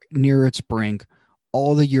or near its brink,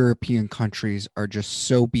 all the European countries are just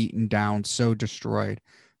so beaten down, so destroyed,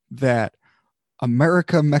 that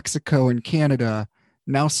America, Mexico, and Canada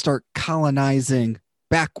now start colonizing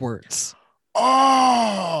backwards.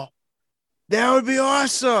 Oh, that would be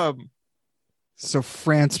awesome. So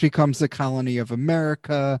France becomes a colony of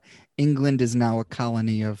America. England is now a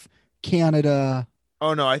colony of Canada.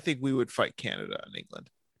 Oh, no, I think we would fight Canada and England.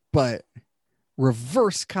 But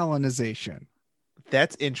reverse colonization.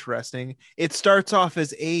 That's interesting. It starts off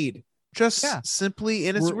as aid. Just simply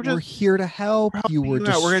innocent. We're here to help. You were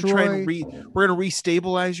destroyed. We're going to try and we're going to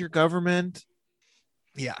restabilize your government.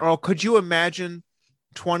 Yeah. Oh, could you imagine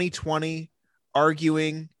 2020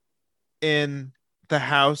 arguing in the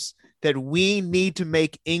House that we need to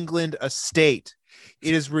make England a state?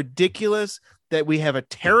 It is ridiculous that we have a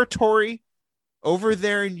territory over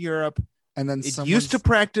there in Europe, and then it used to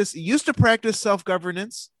practice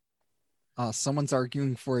self-governance. Someone's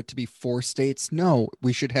arguing for it to be 4 states. No,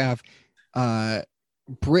 we should have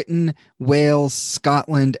Britain, Wales,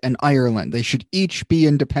 Scotland, and Ireland. They should each be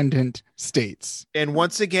independent states. And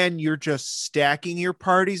once again, you're just stacking your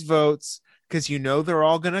party's votes because you know they're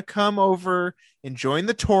all going to come over and join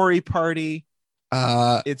the Tory party.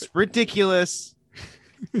 It's ridiculous.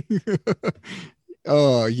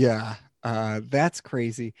 Oh, yeah. That's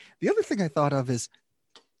crazy. The other thing I thought of is,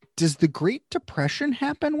 does the Great Depression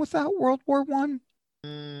happen without World War I?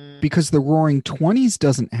 Because the Roaring Twenties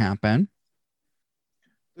doesn't happen.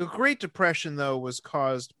 The Great Depression, though, was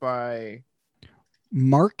caused by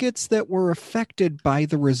markets that were affected by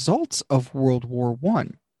the results of World War I.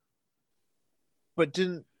 But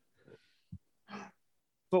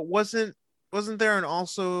wasn't there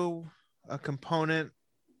also a component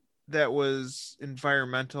that was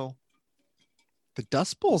environmental? The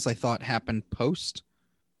Dust Bowls, I thought, happened post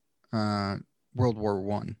World War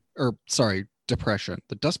I. Depression.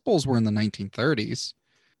 The Dust Bowls were in the 1930s.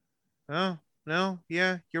 Oh, no.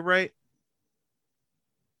 Yeah, you're right.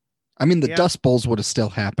 I mean, the Dust Bowls would have still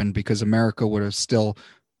happened because America would have still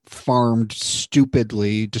farmed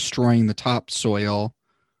stupidly, destroying the topsoil.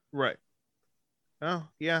 Right. Oh,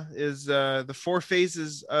 yeah. Is the 4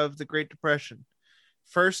 phases of the Great Depression.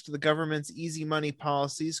 First, the government's easy money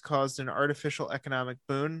policies caused an artificial economic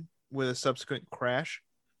boom with a subsequent crash.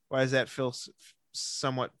 Why does that feel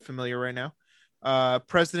somewhat familiar right now?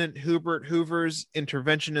 President Herbert Hoover's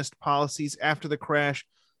interventionist policies after the crash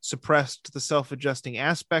suppressed the self-adjusting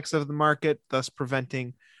aspects of the market, thus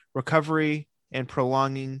preventing recovery and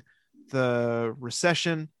prolonging the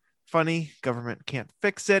recession. Funny, government can't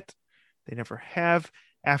fix it. They never have.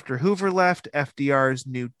 After Hoover left, FDR's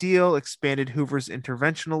New Deal expanded Hoover's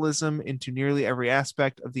interventionism into nearly every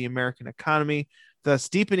aspect of the American economy, thus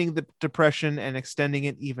deepening the Depression and extending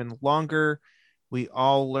it even longer. We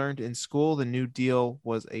all learned in school the New Deal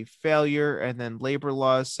was a failure, and then labor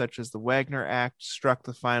laws such as the Wagner Act struck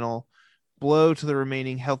the final blow to the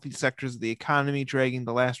remaining healthy sectors of the economy, dragging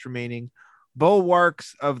the last remaining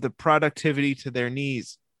bulwarks of the productivity to their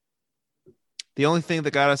knees. The only thing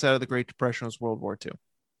that got us out of the Great Depression was World War II.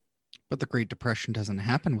 But the Great Depression doesn't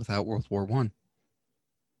happen without World War I.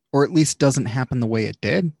 Or at least doesn't happen the way it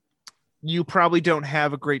did. You probably don't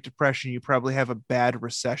have a Great Depression. You probably have a bad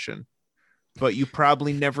recession. But you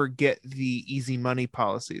probably never get the easy money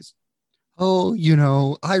policies. Oh,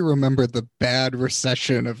 I remember the bad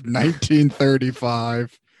recession of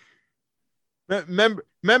 1935.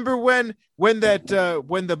 Remember when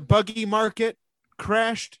the buggy market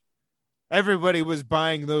crashed? Everybody was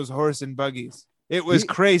buying those horse and buggies. It was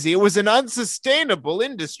crazy. It was an unsustainable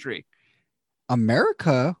industry.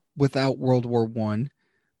 America, without World War I,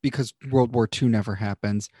 because World War II never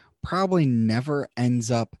happens, probably never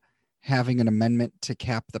ends up having an amendment to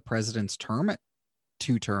cap the president's term at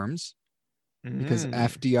 2 terms, because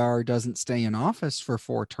FDR doesn't stay in office for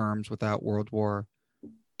 4 terms without World War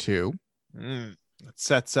II. It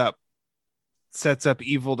sets up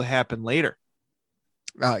evil to happen later.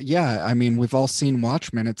 Yeah, I mean, we've all seen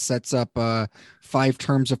Watchmen. It sets up 5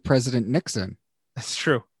 terms of President Nixon. That's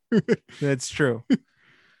true. That's true.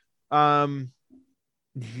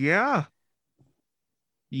 Yeah.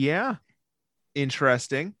 Yeah.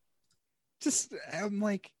 Interesting. I'm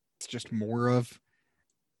like, it's just more of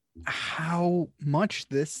how much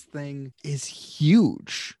this thing is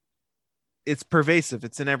huge. It's pervasive.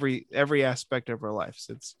 It's in every aspect of our lives.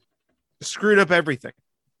 It's screwed up everything.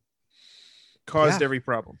 Caused every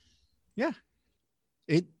problem. Yeah.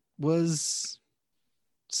 It was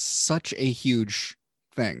such a huge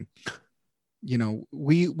thing. You know,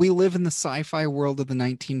 we live in the sci-fi world of the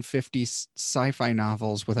 1950s sci-fi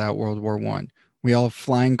novels without World War I. We all have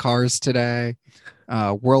flying cars today,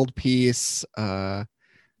 world peace,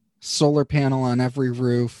 solar panel on every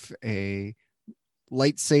roof, a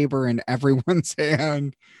lightsaber in everyone's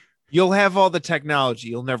hand. You'll have all the technology.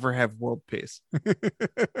 You'll never have world peace.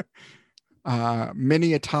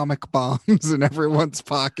 Mini atomic bombs in everyone's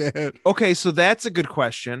pocket. Okay, so that's a good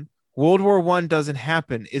question. World War I doesn't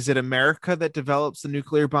happen. Is it America that develops the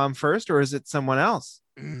nuclear bomb first, or is it someone else?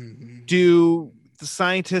 Do the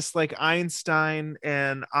scientists like Einstein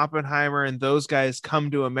and Oppenheimer and those guys come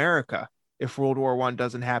to America if World War I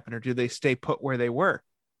doesn't happen, or do they stay put where they were?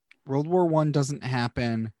 World War I doesn't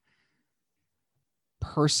happen.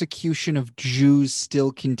 Persecution of Jews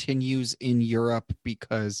still continues in Europe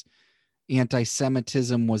because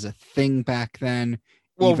anti-Semitism was a thing back then,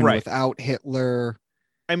 even without Hitler.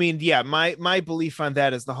 I mean, yeah, my belief on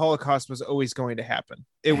that is the Holocaust was always going to happen.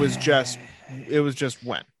 It was just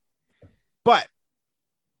when. But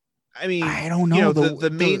I mean, I don't know. You know,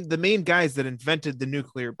 the main guys that invented the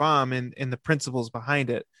nuclear bomb and the principles behind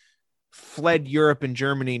it fled Europe and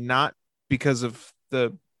Germany, not because of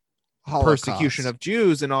the Holocaust. Persecution of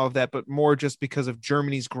Jews and all of that, but more just because of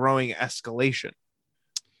Germany's growing escalation.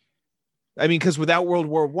 I mean, because without World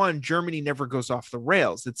War I, Germany never goes off the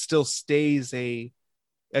rails. It still stays a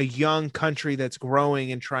young country that's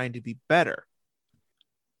growing and trying to be better.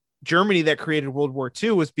 Germany that created World War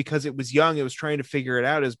II was because it was young. It was trying to figure it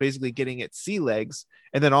out. It was basically getting its sea legs.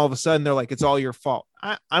 And then all of a sudden they're like, it's all your fault.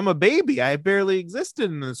 I'm a baby. I barely existed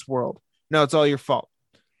in this world. No, it's all your fault.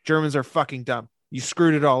 Germans are fucking dumb. You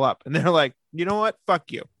screwed it all up. And they're like, you know what?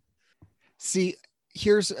 Fuck you. See,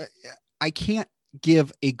 I can't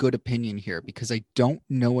give a good opinion here because I don't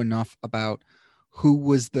know enough about who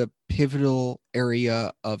was the pivotal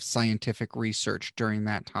area of scientific research during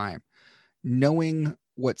that time. Knowing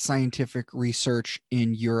what scientific research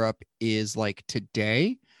in Europe is like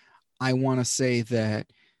today, I want to say that,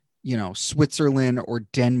 you know, Switzerland or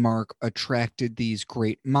Denmark attracted these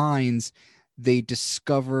great minds. They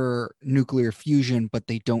discover nuclear fusion, but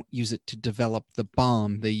they don't use it to develop the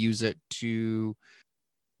bomb. They use it to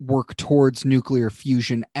work towards nuclear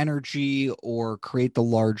fusion energy or create the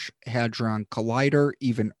Large Hadron Collider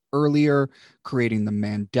even earlier, creating the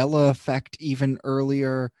Mandela effect even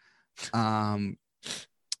earlier.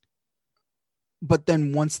 But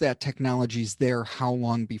then once that technology's there, how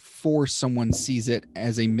long before someone sees it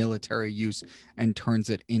as a military use and turns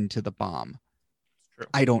it into the bomb? True.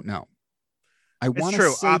 I don't know. I want to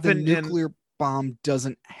say the nuclear bomb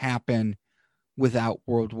doesn't happen without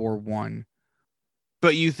World War I.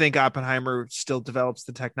 But you think Oppenheimer still develops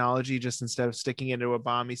the technology, just instead of sticking it into a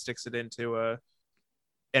bomb, he sticks it into a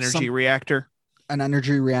reactor? An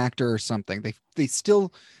energy reactor or something. They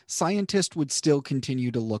still, scientists would still continue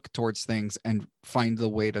to look towards things and find the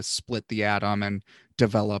way to split the atom and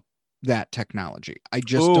develop that technology. I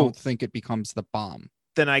just don't think it becomes the bomb.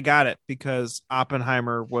 Then I got it, because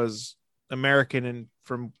Oppenheimer was American, and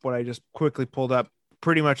from what I just quickly pulled up,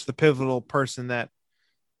 pretty much the pivotal person that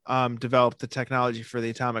developed the technology for the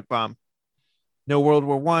atomic bomb. No World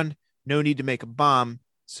War I, no need to make a bomb,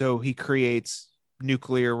 so he creates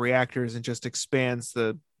nuclear reactors and just expands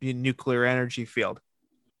the nuclear energy field.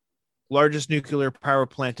 Largest nuclear power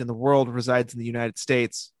plant in the world resides in the United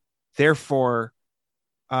States. Therefore,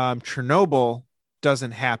 Chernobyl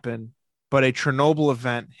doesn't happen, but a Chernobyl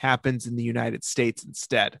event happens in the United States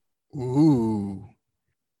instead. Ooh.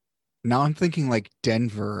 Now I'm thinking like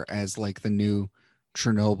Denver as like the new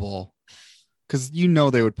Chernobyl, because you know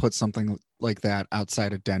they would put something like that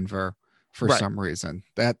outside of Denver for some reason.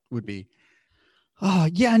 That would be I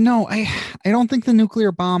don't think the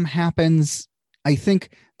nuclear bomb happens. I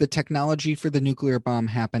think the technology for the nuclear bomb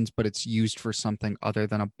happens, but it's used for something other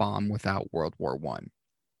than a bomb without World War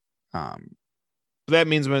I. That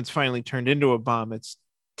means when it's finally turned into a bomb, it's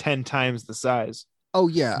 10 times the size. Oh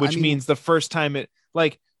yeah, which means the first time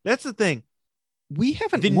that's the thing. We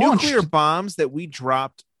haven't launched nuclear bombs that we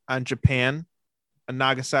dropped on Japan, on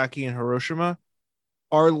Nagasaki and Hiroshima,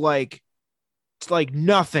 are like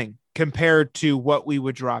nothing compared to what we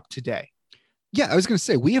would drop today. Yeah, I was going to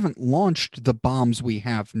say, we haven't launched the bombs we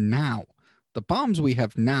have now. The bombs we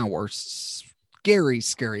have now are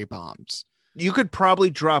scary bombs. You could probably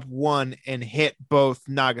drop one and hit both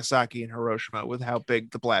Nagasaki and Hiroshima with how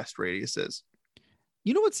big the blast radius is.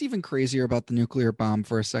 You know what's even crazier about the nuclear bomb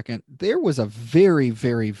for a second? There was a very,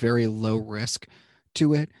 very, very low risk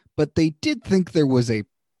to it, but they did think there was a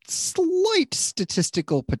slight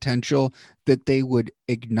statistical potential that they would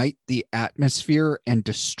ignite the atmosphere and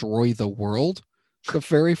destroy the world the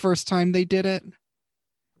very first time they did it.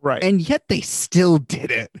 Right. And yet they still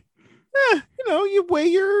did it. You weigh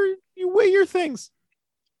your things.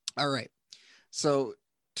 All right. So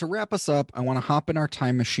to wrap us up, I want to hop in our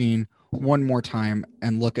time machine one more time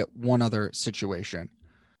and look at one other situation.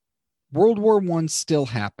 World War I still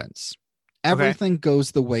happens. Everything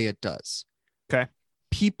goes the way it does. Okay.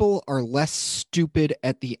 People are less stupid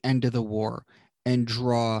at the end of the war and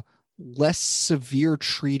draw less severe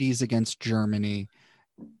treaties against Germany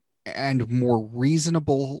and more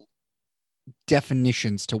reasonable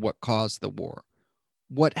definitions to what caused the war.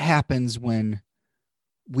 What happens when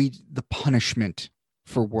the punishment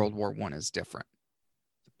for World War I is different?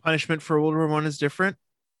 Punishment for World War I is different.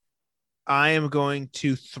 I am going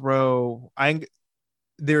to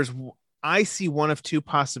I see one of two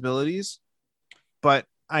possibilities, but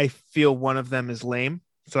I feel one of them is lame,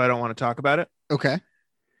 so I don't want to talk about it. Okay.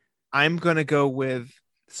 I'm going to go with,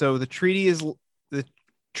 so the treaties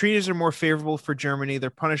are more favorable for Germany. Their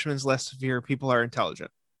punishment is less severe. People are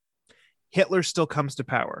intelligent. Hitler still comes to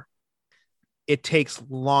power. It takes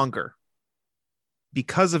longer.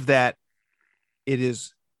 Because of that, it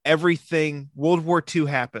is everything. World War II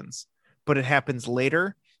happens, but it happens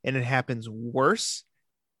later and it happens worse.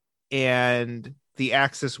 And the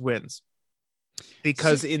Axis wins.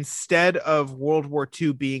 Because instead of World War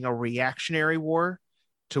II being a reactionary war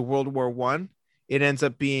to World War I, it ends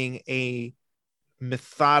up being a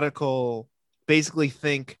methodical, basically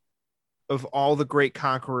think of all the great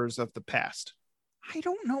conquerors of the past. I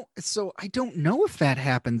don't know. So I don't know if that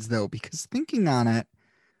happens, though, because thinking on it,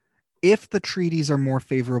 if the treaties are more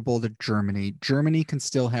favorable to Germany, Germany can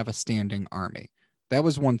still have a standing army. That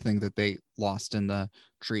was one thing that they lost in the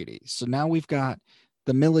treaty. So now we've got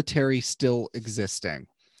the military still existing.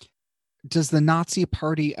 Does the Nazi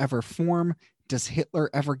Party ever form? Does Hitler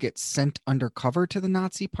ever get sent undercover to the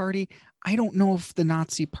Nazi Party? I don't know if the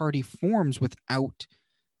Nazi Party forms without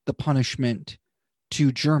the punishment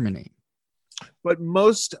to Germany. But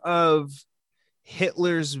most of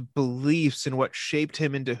Hitler's beliefs and what shaped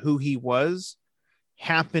him into who he was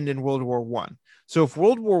happened in World War I. So if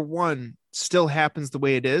World War I still happens the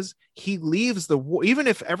way it is, he leaves the war. Even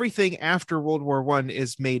if everything after World War I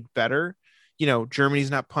is made better,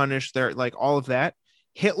 Germany's not punished, they're like all of that,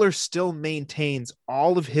 Hitler still maintains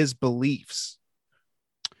all of his beliefs.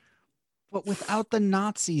 But without the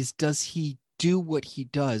Nazis, does he do what he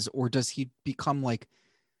does, or does he become like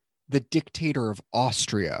the dictator of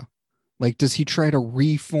Austria? Like, does he try to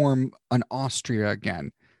reform an Austria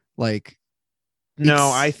again? Like,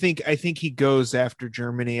 no, I think he goes after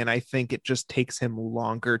Germany, and I think it just takes him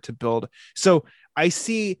longer to build. So I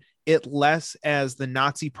see it less as the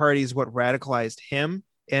Nazi Party is what radicalized him,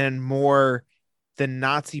 and more the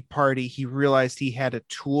Nazi Party, he realized he had a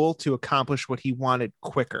tool to accomplish what he wanted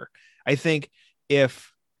quicker. I think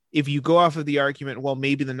if you go off of the argument, well,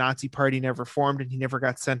 maybe the Nazi Party never formed and he never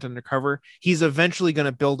got sent undercover, he's eventually going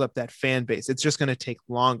to build up that fan base. It's just going to take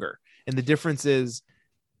longer. And the difference is,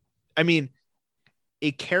 I mean,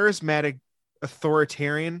 a charismatic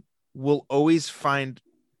authoritarian will always find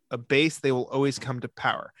a base. They will always come to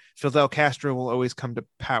power. Fidel Castro will always come to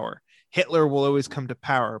power. Hitler will always come to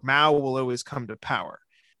power. Mao will always come to power.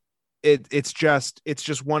 It's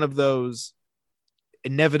just one of those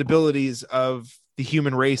inevitabilities of the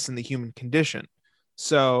human race and the human condition.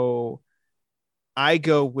 So I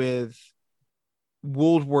go with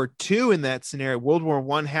World War II in that scenario. World War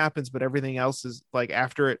I happens, but everything else is like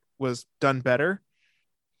after it was done better.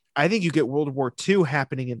 I think you get World War II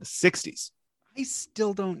happening in the 60s. I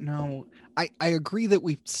still don't know. I agree that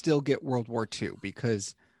we still get World War II,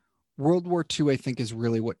 because World War II, I think, is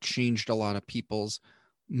really what changed a lot of people's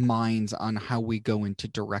minds on how we go into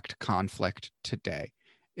direct conflict today.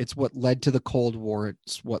 It's what led to the Cold War.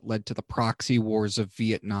 It's what led to the proxy wars of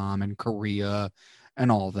Vietnam and Korea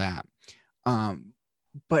and all that.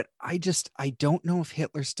 But I don't know if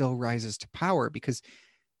Hitler still rises to power, because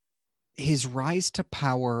his rise to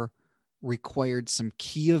power required some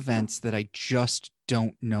key events that I just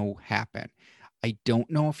don't know happen. I don't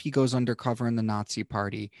know if he goes undercover in the Nazi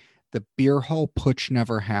Party. The beer hall putsch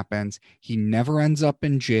never happens. He never ends up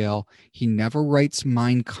in jail. He never writes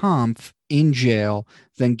Mein Kampf in jail,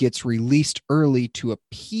 then gets released early to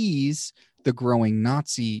appease the growing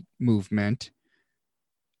Nazi movement.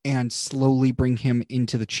 and slowly bring him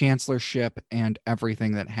into the chancellorship and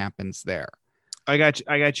everything that happens there. I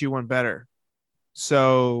got you one better.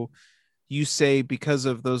 So you say because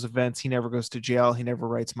of those events, he never goes to jail. He never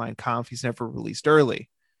writes Mein Kampf. He's never released early.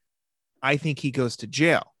 I think he goes to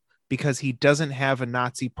jail because he doesn't have a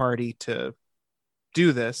Nazi party to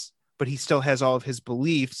do this, but he still has all of his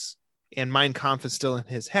beliefs, and Mein Kampf is still in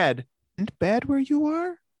his head. Isn't bad where you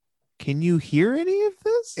are? Can you hear any of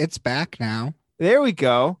this? It's back now. There we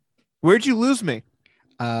go. Where'd you lose me?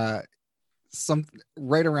 Some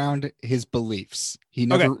right around his beliefs. He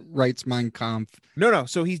never writes Mein Kampf. No.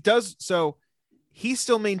 So he does. So he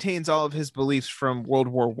still maintains all of his beliefs from World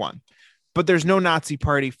War I, but there's no Nazi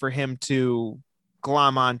party for him to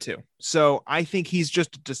glom onto. So I think he's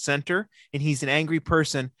just a dissenter, and he's an angry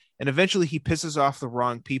person. And eventually he pisses off the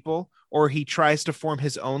wrong people, or he tries to form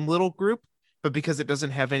his own little group, but because it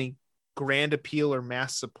doesn't have any grand appeal or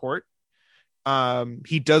mass support,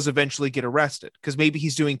 he does eventually get arrested because maybe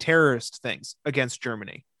he's doing terrorist things against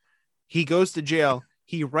Germany. He goes to jail.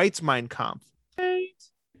 He writes Mein Kampf. In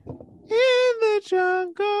the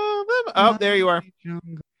jungle. Oh, there you are.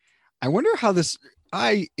 I wonder how this.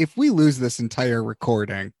 If we lose this entire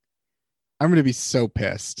recording, I'm going to be so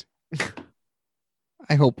pissed.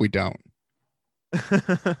 I hope we don't.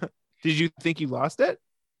 Did you think you lost it?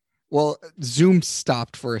 Well, Zoom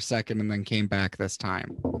stopped for a second and then came back this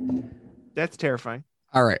time. That's terrifying.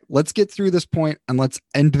 All right, let's get through this point and let's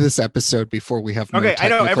end this episode before we have more I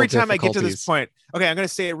know. Every time I get to difficulties. this point, I'm going to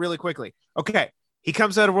say it really quickly. Okay, he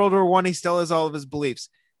comes out of World War I. He still has all of his beliefs.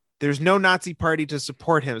 There's no Nazi party to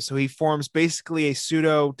support him, so he forms basically a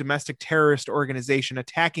pseudo domestic terrorist organization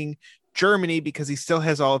attacking Germany because he still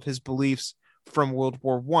has all of his beliefs from World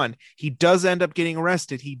War I. He does end up getting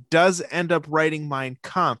arrested. He does end up writing Mein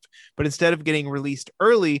Kampf, but instead of getting released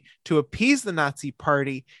early to appease the Nazi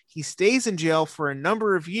party, he stays in jail for a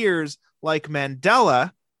number of years, like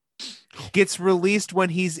Mandela, gets released when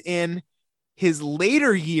he's in his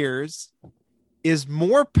later years, is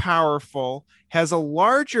more powerful, has a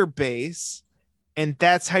larger base, and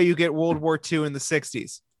that's how you get World War II in the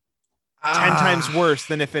 60s. 10 times worse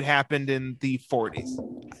than if it happened in the 40s.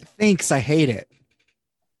 Thanks, I hate it.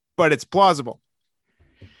 But it's plausible.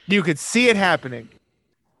 You could see it happening.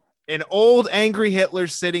 An old angry Hitler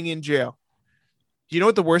sitting in jail. Do you know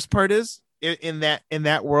what the worst part is in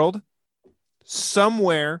that world?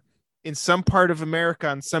 Somewhere in some part of America,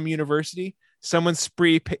 on some university, someone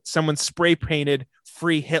spray painted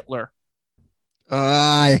 "Free Hitler."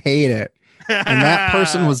 I hate it. And that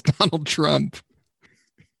person was Donald Trump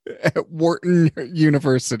at Wharton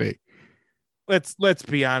University. Let's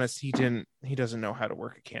be honest. He doesn't know how to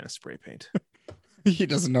work a can of spray paint. He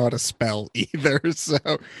doesn't know how to spell either. So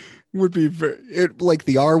would be like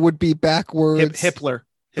the R would be backwards. Hitler.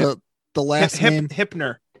 The last name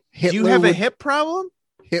Hipner. Hitler. Do you have a hip problem?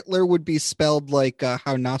 Hitler would be spelled like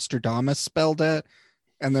how Nostradamus spelled it.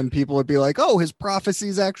 And then people would be like, oh, his prophecy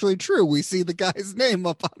is actually true. We see the guy's name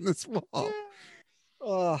up on this wall.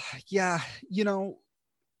 Yeah. You know,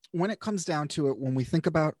 when it comes down to it, when we think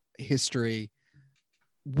about history,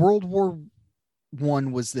 World War I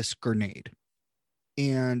was this grenade.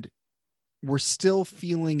 And we're still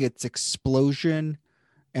feeling its explosion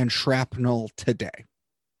and shrapnel today.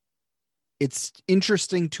 It's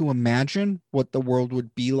interesting to imagine what the world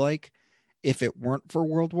would be like if it weren't for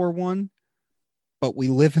World War I. But we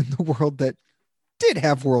live in the world that did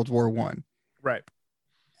have World War I. Right.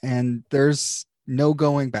 And there's no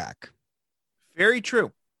going back. Very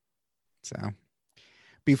true. So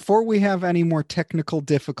before we have any more technical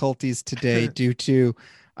difficulties today, due to,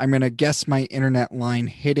 I'm going to guess my internet line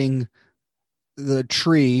hitting the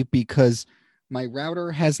tree because my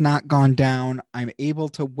router has not gone down. I'm able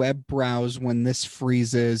to web browse when this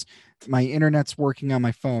freezes. My internet's working on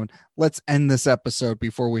my phone. Let's end this episode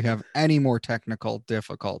before we have any more technical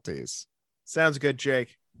difficulties. Sounds good,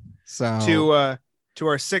 Jake. So to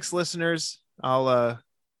our 6 listeners,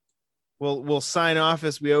 we'll sign off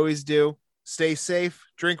as we always do. Stay safe,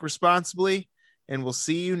 drink responsibly, and we'll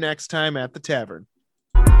see you next time at the tavern.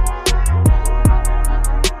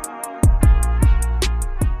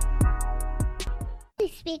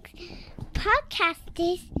 This week's podcast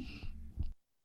is